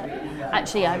 It meant that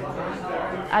actually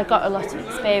I got a lot of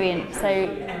experience. So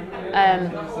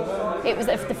it was,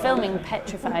 if the filming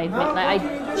petrified me, like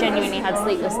I genuinely had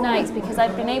sleepless nights, because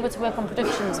I've been able to work on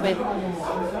productions with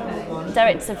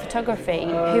directors of photography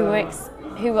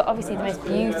who were obviously the most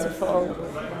beautiful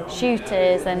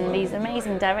shooters and these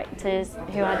amazing directors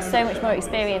who had so much more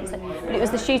experience. But it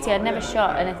was the shooting. I'd never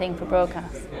shot anything for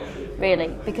broadcast, really,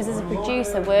 because as a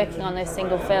producer working on those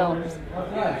single films,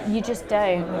 you just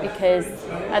don't, because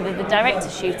either the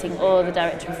director's shooting or the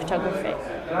director of photography.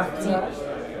 So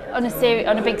on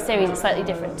a big series, it's slightly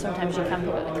different. Sometimes you can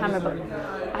pick up the camera, but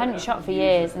I hadn't shot for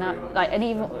years, and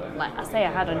even I say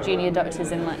I had on Junior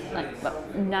Doctors in like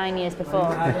about 9 years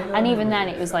before, and even then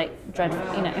it was like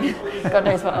dreadful, you know. God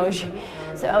knows what I was.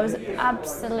 So I was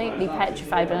absolutely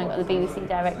petrified when I got the BBC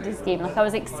Director's Scheme. Like, I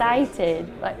was excited,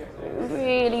 like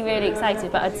really, really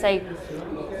excited, but I'd say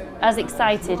as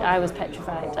excited, I was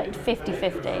petrified, like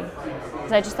 50-50.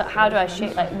 Because I just thought, how do I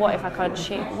shoot? Like, what if I can't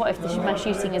shoot? What if my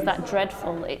shooting is that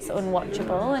dreadful? It's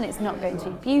unwatchable and it's not going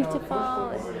to be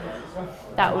beautiful.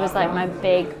 That was like my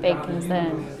big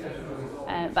concern.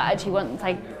 But actually, once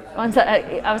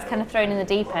I was kind of thrown in the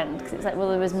deep end, because it's like, well,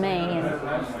 there was me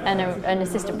and an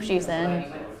assistant producer, and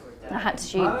I had to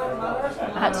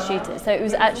shoot it. So it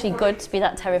was actually good to be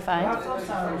that terrified,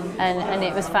 and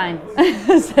it was fine.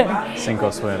 So, sink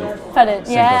or swim.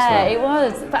 Yeah, it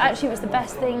was. But actually, it was the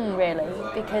best thing, really,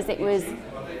 because it was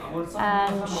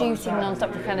shooting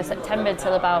non-stop from kind of September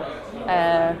till about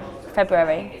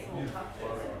February.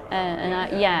 We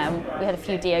had a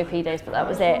few DOP days, but that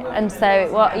was it. And so,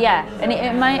 and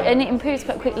it improves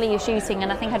quite quickly, your shooting.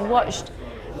 And I think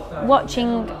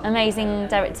watching amazing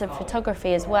director of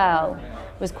photography as well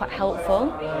was quite helpful.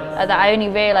 That I only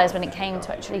realised when it came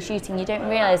to actually shooting. You don't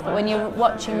realise, but when you're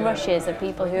watching rushes of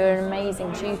people who are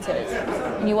amazing shooters,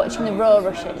 and you're watching the raw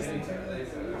rushes,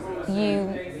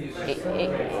 you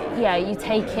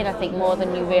take in, I think, more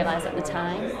than you realise at the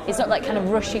time. It's not like kind of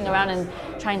rushing around and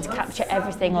trying to capture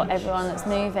everything or everyone that's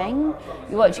moving.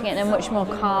 You're watching it in a much more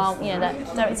calm, you know,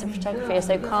 that directors of photography are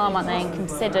so calm, aren't they, and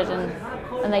considered,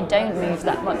 and they don't move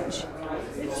that much.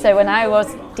 So when I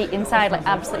was deep inside, like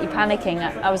absolutely panicking,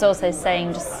 I was also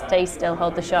saying, just stay still,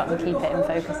 hold the shot, and keep it in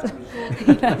focus.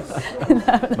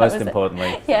 Most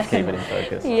importantly, keep it in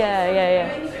focus.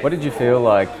 Yeah. What did you feel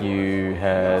like you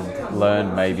had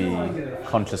learned, maybe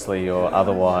consciously or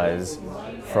otherwise,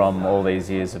 from all these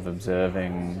years of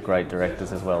observing great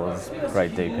directors as well as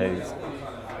great DPs?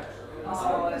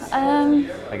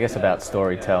 I guess about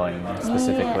storytelling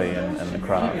specifically and the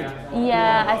craft.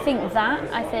 Yeah, I think that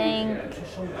I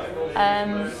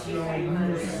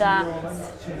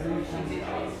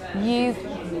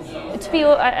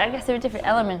guess there are different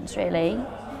elements, really.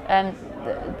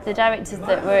 The directors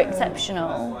that were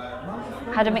exceptional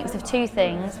had a mix of two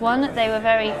things. One, they were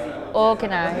very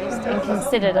organised and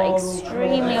considered, like,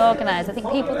 extremely organised. I think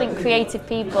people think creative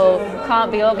people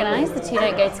can't be organised, the two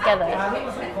don't go together.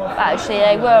 But actually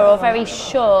they were all very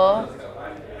sure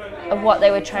of what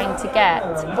they were trying to get,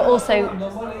 but also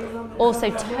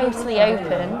totally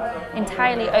open,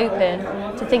 entirely open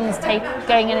to things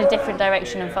going in a different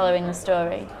direction and following the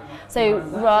story. So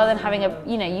rather than having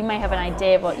you may have an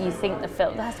idea of what you think the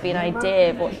film, there has to be an idea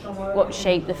of what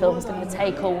shape the film is going to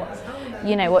take, or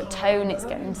what tone it's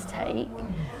going to take.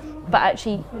 But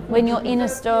actually, when you're in a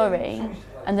story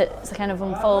and that's kind of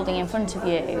unfolding in front of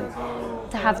you,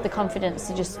 to have the confidence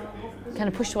to just kind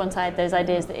of push to one side those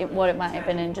ideas what it might have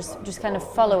been, and just kind of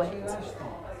follow it.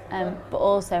 But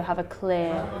also have a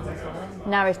clear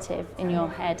narrative in your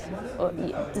head.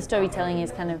 The storytelling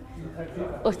is kind of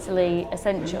utterly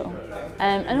essential,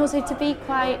 and also to be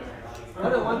quite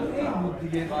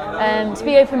to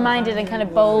be open-minded and kind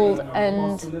of bold,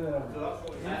 and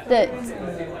that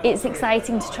it's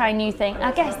exciting to try new things.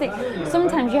 I guess that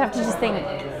sometimes you have to just think,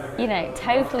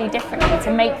 totally differently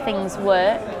to make things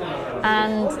work.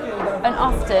 And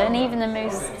often, even the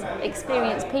most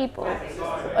experienced people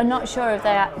are not sure of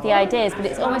the ideas, but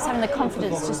it's almost having the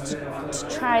confidence just to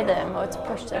try them or to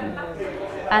push them.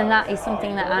 And that is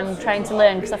something that I'm trying to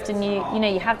learn, because often you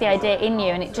have the idea in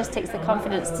you, and it just takes the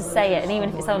confidence to say it. And even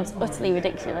if it sounds utterly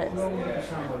ridiculous,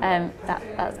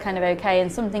 that's kind of okay.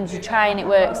 And some things you try and it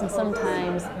works, and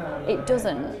sometimes it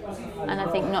doesn't. And I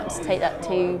think not to take that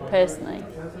too personally.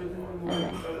 I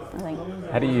think.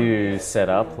 How do you set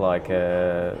up, like,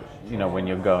 when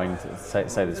you're going to,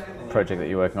 say this project that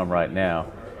you're working on right now,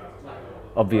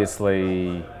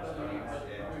 obviously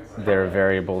there are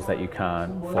variables that you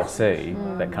can't foresee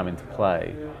that come into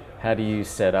play. How do you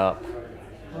set up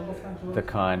the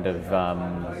kind of,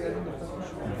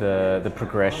 the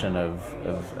progression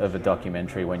of a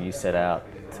documentary when you set out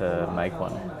to make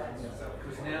one?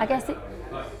 I guess it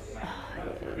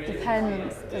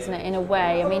depends, doesn't it, in a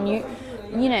way. I mean, you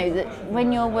know that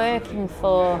when you're working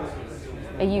for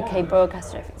a UK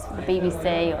broadcaster, if it's for the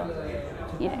BBC or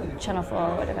Channel 4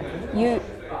 or whatever, you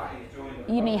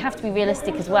have to be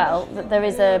realistic as well, that there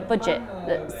is a budget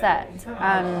that's set,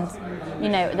 and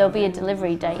there'll be a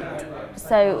delivery date.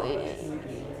 So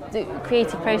the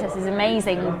creative process is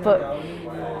amazing, but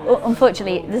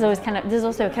unfortunately there's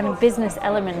also a kind of business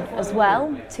element as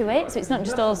well to it. So it's not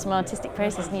just all some artistic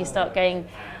process and you start going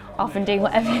off and doing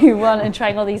whatever you want and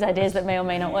trying all these ideas that may or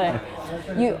may not work.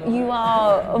 You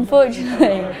are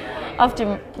unfortunately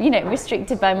often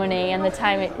restricted by money and the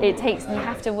time it takes, and you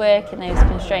have to work in those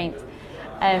constraints.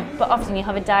 But often you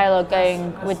have a dialogue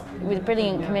going with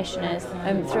brilliant commissioners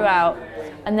throughout,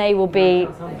 and they will be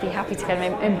happy to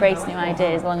kind of embrace new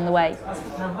ideas along the way.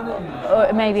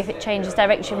 Or maybe if it changes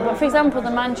direction. But for example, the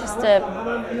Manchester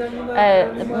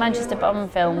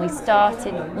Bond film, we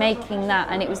started making that,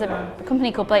 and it was a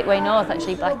company called Blakeway North,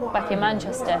 actually, back in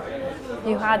Manchester,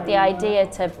 who had the idea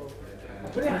to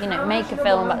make a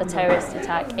film about the terrorist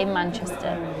attack in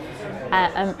Manchester.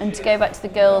 And to go back to the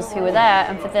girls who were there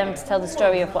and for them to tell the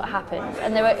story of what happened.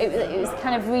 And it was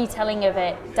kind of retelling of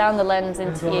it, down the lens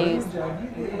interviews,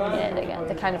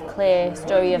 the kind of clear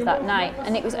story of that night.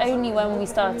 And it was only when we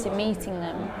started meeting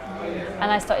them and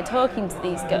I started talking to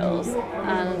these girls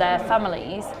and their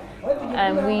families,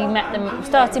 and we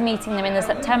started meeting them in the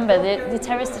September. The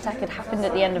terrorist attack had happened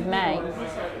at the end of May.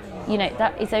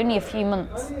 That is only a few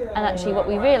months. And actually what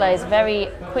we realised very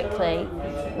quickly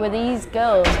were these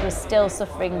girls were still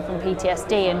suffering from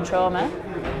PTSD and trauma.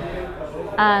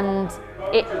 And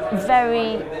it was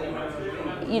very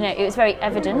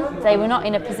evident. They were not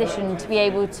in a position to be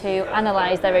able to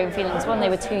analyse their own feelings. One, they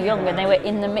were too young and they were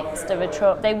in the midst of a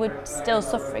trauma. They were still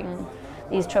suffering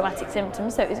these traumatic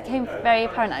symptoms. So it became very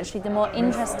apparent, actually, the more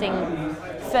interesting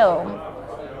film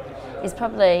is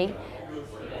probably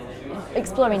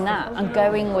exploring that and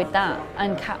going with that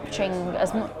and capturing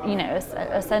as much,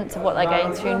 a sense of what they're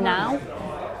going through now,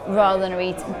 rather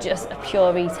than just a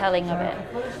pure retelling of it.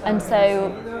 And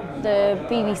so the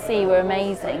BBC were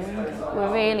amazing, were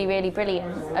really, really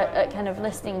brilliant at kind of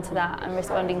listening to that and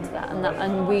responding to that,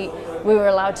 and we were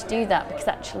allowed to do that because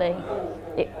actually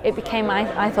it became,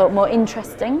 I thought, more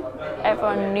interesting.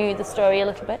 Everyone knew the story a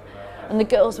little bit, and the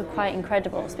girls were quite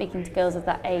incredible, speaking to girls of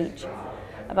that age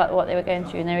about what they were going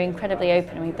through, and they were incredibly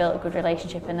open, and we built a good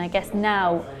relationship. And I guess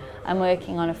now I'm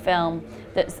working on a film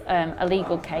that's a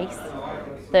legal case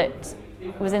that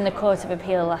was in the Court of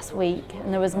Appeal last week,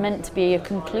 and there was meant to be a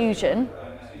conclusion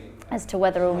as to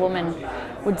whether a woman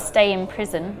would stay in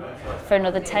prison for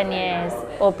another 10 years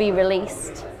or be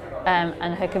released,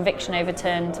 and her conviction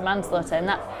overturned to manslaughter. And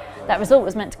that result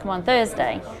was meant to come on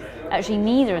Thursday. Actually,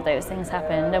 neither of those things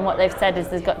happened, and what they've said is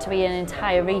there's got to be an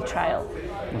entire retrial.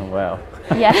 Oh, wow.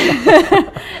 Yeah.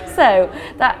 So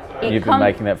you've been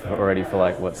making that already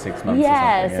for 6 months or something?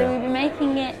 Yeah, so we've been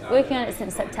working on it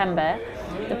since September.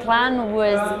 The plan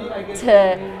was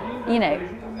to,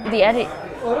 the edit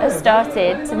has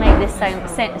started to make this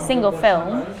single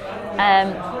film,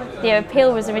 the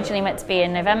appeal was originally meant to be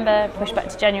in November, pushed back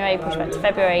to January, pushed back to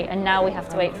February, and now we have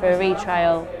to wait for a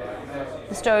retrial.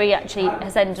 The story actually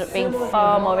has ended up being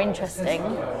far more interesting,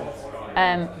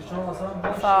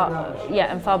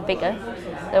 far bigger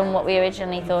than what we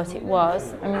originally thought it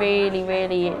was, and really,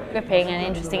 really gripping and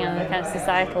interesting on the kind of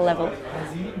societal level.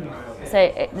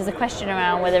 So there's a question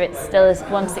around whether it's still a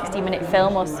 160-minute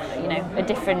film or, you know, a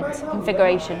different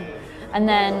configuration,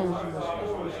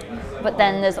 but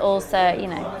then there's also, you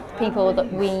know, people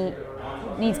that we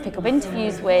need to pick up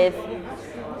interviews with.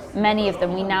 Many of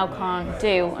them we now can't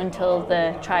do until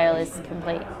the trial is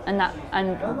complete, and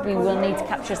we will need to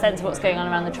capture a sense of what's going on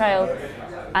around the trial.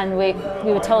 And we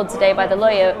were told today by the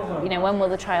lawyer, you know, when will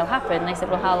the trial happen? They said,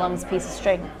 well, how long's a piece of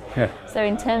string? Yeah. So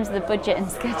in terms of the budget and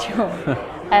schedule,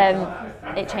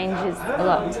 it changes a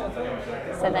lot.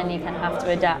 So then you kind of have to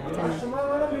adapt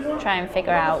and try and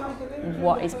figure out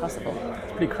what is possible.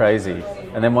 It's pretty crazy.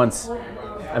 And then once,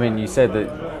 I mean, you said that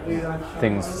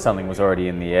something was already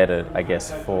in the edit, I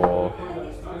guess, for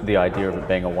the idea of it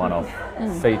being a one-off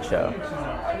feature.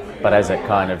 But as it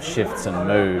kind of shifts and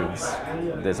moves,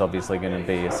 there's obviously going to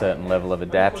be a certain level of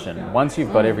adaptation. Once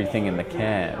you've got everything in the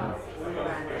can,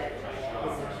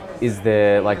 is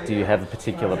there, like, do you have a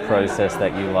particular process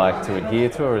that you like to adhere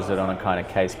to, or is it on a kind of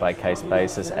case-by-case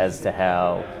basis as to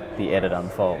how the edit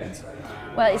unfolds?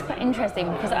 Well, it's quite interesting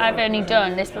because I've only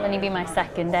done, this will only be my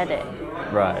second edit.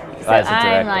 Right. So as a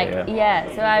director,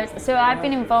 I'm like, so I've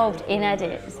been involved in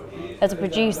edits as a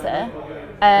producer,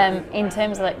 in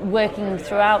terms of like working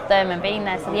throughout them and being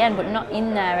there to the end, but not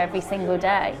in there every single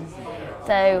day.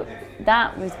 So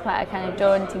that was quite a kind of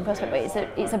daunting prospect, but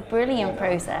it's a brilliant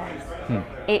process.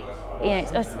 It, you know,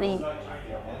 it's utterly,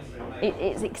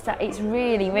 it's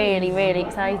really, really, really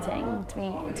exciting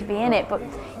to be in it. But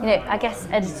you know, I guess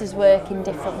editors work in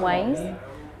different ways.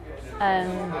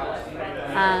 And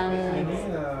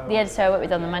the editor I worked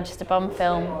with on the Manchester Bomb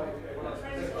film,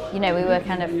 you know, we were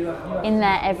kind of in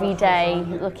there every day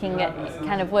looking at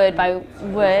kind of word by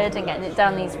word and getting it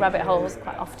down these rabbit holes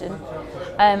quite often.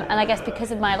 And I guess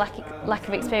because of my lack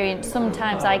of experience,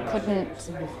 sometimes I couldn't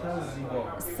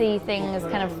see things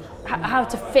kind of how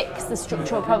to fix the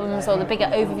structural problems or the bigger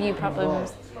overview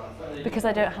problems because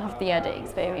I don't have the edit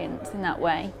experience in that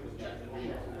way.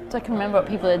 So I can remember what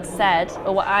people had said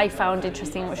or what I found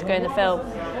interesting what should go in the film,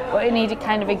 but it needed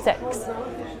kind of execs,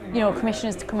 you know,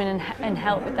 commissioners to come in and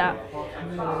help with that.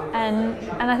 And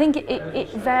I think it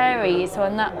varies. So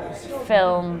on that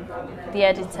film, the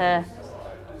editor,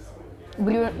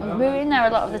 we were in there a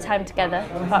lot of the time together,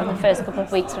 apart from the first couple of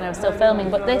weeks when I was still filming.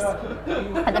 But this,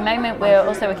 at the moment, we're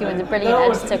also working with a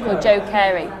brilliant editor called Joe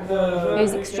Carey,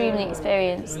 who's extremely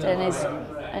experienced and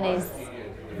is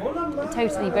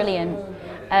totally brilliant.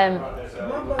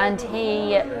 And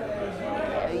he,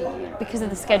 because of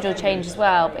the schedule change as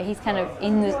well, but he's kind of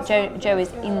Joe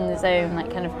is in the zone,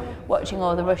 like kind of watching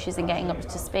all the rushes and getting up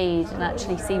to speed, and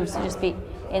actually seems to just be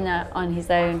in there on his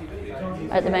own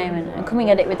at the moment and coming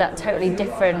at it with that totally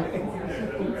different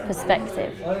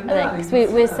perspective. I think because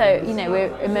we're so, you know,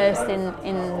 we're immersed in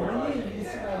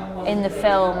the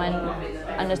film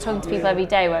and are talking to people every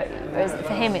day, whereas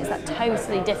for him it's that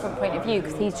totally different point of view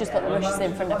because he's just got the rushes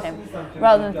in front of him,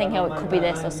 rather than thinking, oh, it could be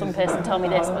this, or some person told me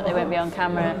this but they won't be on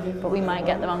camera, but we might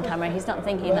get them on camera. He's not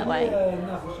thinking that way.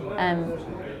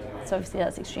 So obviously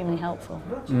that's extremely helpful.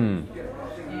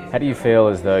 How do you feel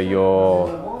as though you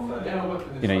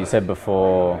know, you said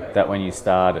before that when you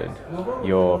started,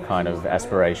 your kind of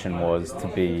aspiration was to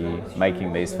be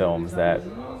making these films that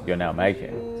you're now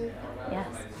making? Yes.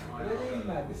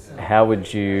 How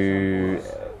would you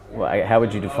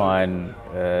define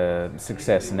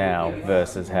success now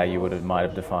versus how you might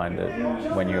have defined it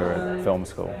when you were at film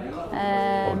school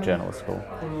or journalism school?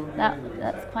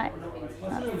 That's quite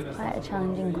a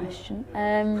challenging question.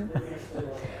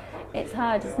 It's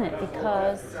hard, isn't it?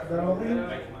 Because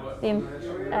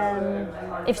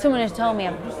if someone had told me,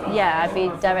 I'd be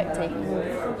directing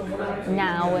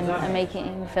now and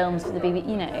making films for the BBC,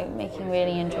 you know, making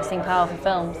really interesting, powerful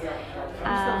films,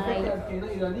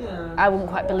 I wouldn't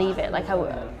quite believe it. Like I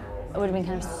would have been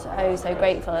kind of so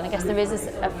grateful. And I guess there is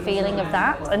a feeling of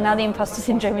that. And now the imposter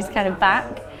syndrome is kind of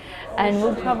back, and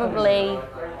we'll probably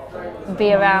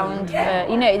be around for,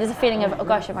 you know, there's a feeling of, oh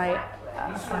gosh,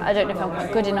 I don't know if I'm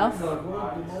quite good enough.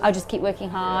 I'll just keep working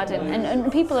hard,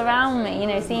 and people around me, you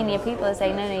know, senior people are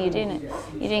saying, no, you're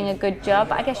doing a good job.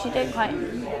 But I guess you don't quite,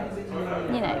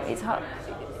 you know, it's hard.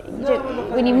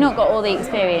 When you've not got all the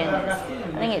experience,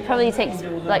 I think it probably takes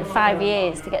like 5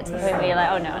 years to get to the point where you're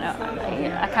like, oh no,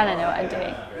 I kind of know what I'm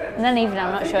doing. And then even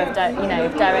I'm not sure if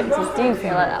directors do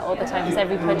feel like that all the time, because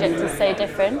every project is so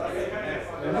different.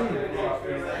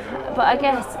 but I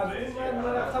guess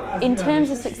in terms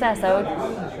of success,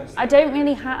 I don't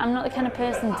really I'm not the kind of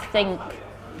person to think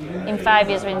in 5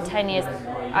 years or in 10 years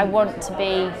I want to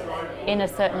be in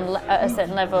at a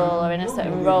certain level or in a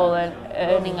certain role and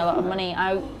earning a lot of money.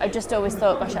 I just always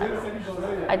thought, gosh,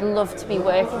 I'd love to be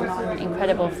working on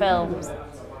incredible films.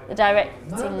 The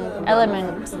directing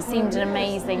element seemed an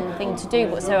amazing thing to do,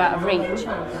 but so out of reach.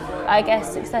 I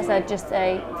guess success, I'd just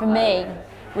say, for me,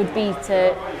 would be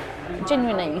to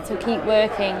genuinely to keep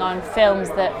working on films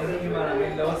that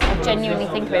I genuinely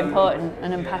think are important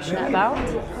and I'm passionate about,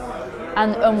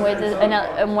 and where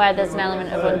there's an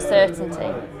element of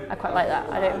uncertainty. I quite like that.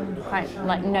 I don't quite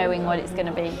like knowing what it's going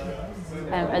to be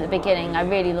at the beginning. I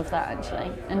really love that,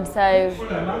 actually, and so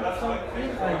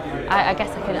I guess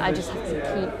I just have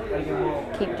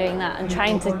to keep doing that and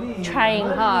trying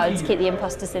hard to keep the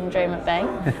imposter syndrome at bay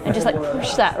and just like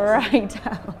push that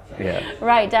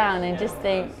right down and just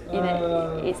think,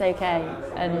 it's okay,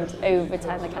 and over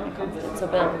time the kind of confidence will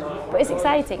build. But it's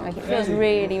exciting, like it feels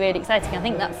really, really exciting. I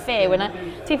think that fear, when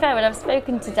I've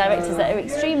spoken to directors that are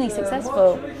extremely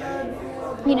successful,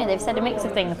 they've said a mix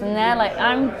of things, and they're like,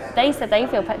 they said they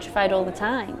feel petrified all the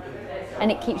time,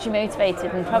 and it keeps you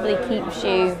motivated and probably keeps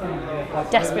you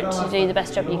desperate to do the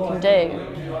best job you can do,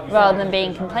 rather than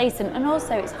being complacent. And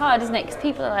also it's hard, isn't it? Because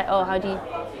people are like, oh, how do you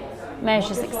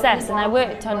measure success? And I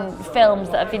worked on films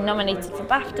that have been nominated for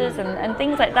BAFTAs and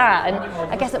things like that, and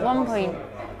I guess at one point,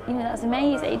 that's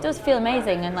amazing. It does feel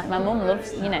amazing, and like my mum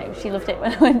loves, she loved it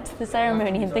when I went to the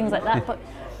ceremony and things like that,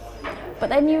 but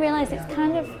then you realise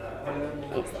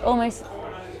it's almost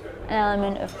an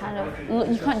element of kind of,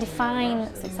 you can't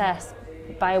define success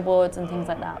by awards and things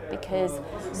like that, because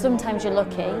sometimes you're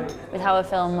lucky with how a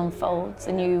film unfolds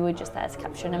and you were just there to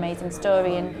capture an amazing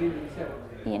story, and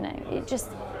it just,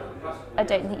 I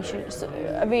don't think you should.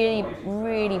 A really,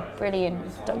 really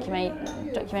brilliant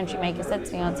documentary maker said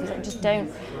to me once, he's like, just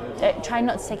don't try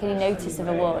not to take any notice of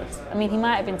awards. I mean, he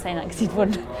might have been saying that because he'd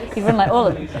won like all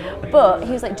of them, but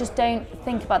he was like, just don't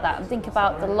think about that and think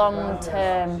about the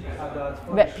long-term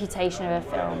reputation of a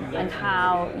film and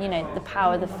how, the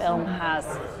power the film has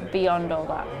beyond all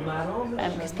that.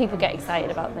 Because people get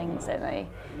excited about things, don't they?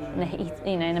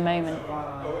 In the moment.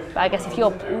 But I guess if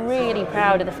you're really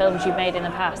proud of the films you've made in the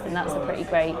past, then that's a pretty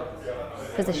great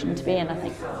position to be in, I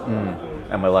think.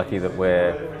 And we're lucky that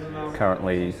we're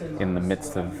currently in the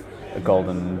midst of a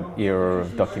golden era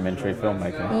of documentary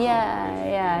filmmaking.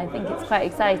 Yeah, I think it's quite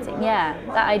exciting. Yeah,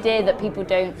 that idea that people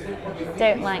don't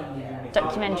like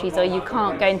documentaries, or you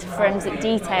can't go into forensic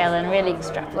detail and really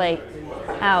extrapolate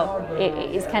out.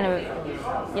 It's kind of,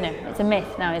 it's a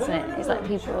myth now, isn't it? It's like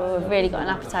people have really got an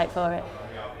appetite for it,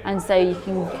 and so you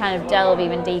can kind of delve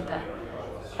even deeper.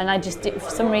 And I just do,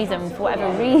 for whatever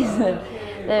reason,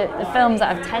 the films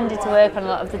that I've tended to work on a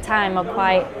lot of the time are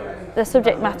quite, the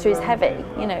subject matter is heavy.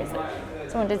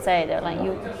 Someone did say that, like,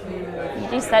 you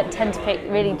do tend to pick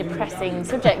really depressing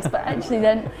subjects, but actually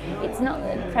then it's not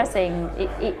depressing,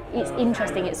 it's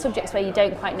interesting. It's subjects where you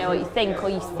don't quite know what you think, or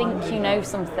you think you know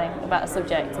something about a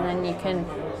subject, and then you can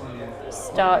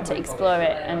start to explore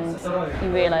it and you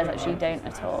realise actually you don't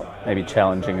at all. Maybe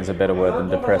challenging is a better word than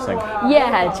depressing.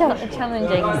 Yeah,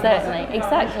 challenging, certainly,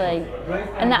 exactly.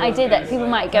 And that idea that people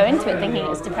might go into it thinking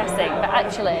it's depressing, but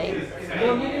actually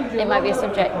it might be a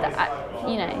subject that, that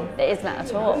isn't that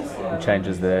at all. It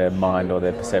changes their mind or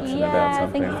their perception about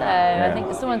something. I think so. Yeah. I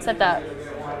think someone said that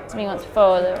to me once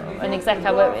before, an exec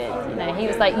I work with, he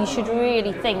was like, you should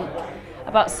really think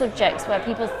about subjects where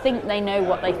people think they know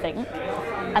what they think,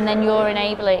 and then you're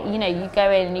enabling, you go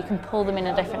in and you can pull them in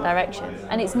a different direction.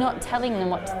 And it's not telling them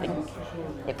what to think.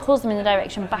 It pulls them in the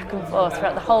direction back and forth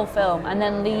throughout the whole film, and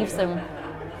then leaves them,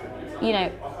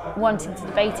 wanting to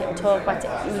debate it and talk about it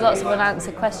with lots of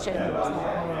unanswered questions.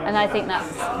 And I think that's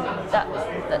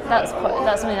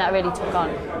something that I really took on.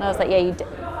 And I was like, yeah, you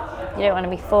don't want to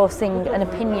be forcing an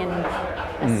opinion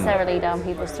necessarily down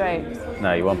people's throats.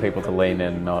 No, you want people to lean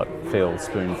in, not feel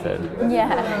spoon-fed.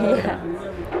 Yeah.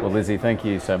 Well, Lizzie, thank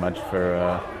you so much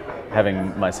for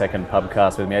having my second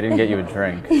pubcast with me. I didn't get you a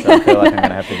drink, so I feel like I'm going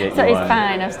to have to get so you one. It's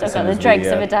fine, I've still got the dregs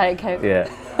of a Diet Coke. Yeah.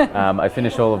 I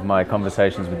finish all of my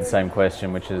conversations with the same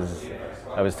question, which is,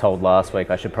 I was told last week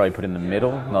I should probably put in the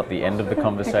middle, not the end of the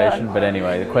conversation. But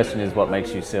anyway, the question is, what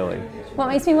makes you silly? What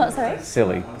makes me what, sorry?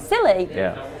 Silly. Silly?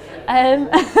 Yeah.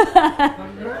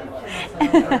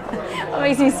 What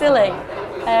makes me silly?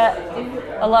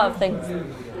 A lot of things.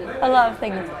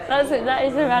 That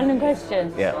is a random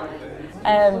question. Yeah.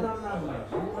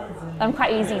 I'm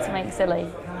quite easy to make silly.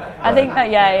 I think that,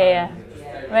 yeah.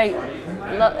 Right,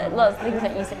 lots of things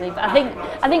make me silly, but I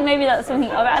think maybe that's something.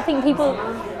 I think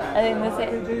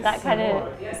there's that kind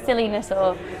of silliness,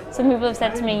 or some people have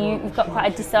said to me, you've got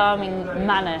quite a disarming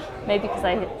manner, maybe because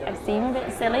I seem a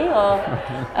bit silly or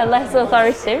less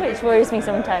authoritative, which worries me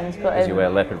sometimes. But because you wear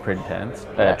leopard print pants,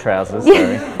 trousers.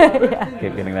 Sorry, yeah.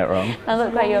 Keep getting that wrong. I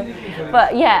look quite young,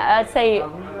 but yeah, I'd say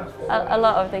a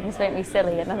lot of things make me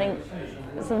silly, and I think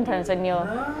sometimes when you're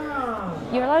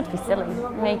allowed to be silly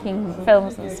making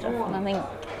films and stuff, and I think,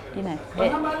 you know,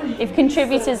 if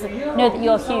contributors know that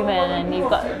you're human and you've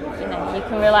got, you know, you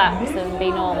can relax and be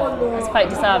normal, it's quite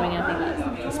disarming. I think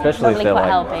that's especially probably quite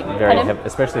helping.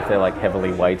 Especially if they're like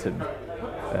heavily weighted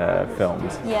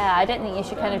films. Yeah, I don't think you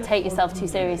should kind of take yourself too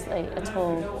seriously at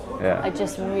all. Yeah. I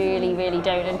just really, really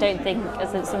don't, and don't think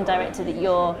as some director that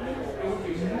you're,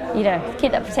 you know,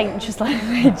 keep that pretentious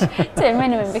language to a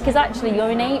minimum, because actually you're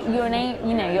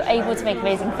able to make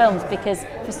amazing films because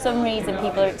for some reason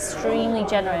people are extremely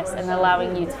generous in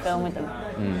allowing you to film with them.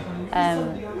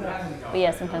 But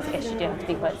yeah, sometimes I guess you do have to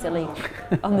be quite silly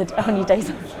on your days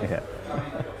off. Yeah.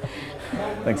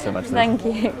 Thanks so much. Thank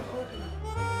you.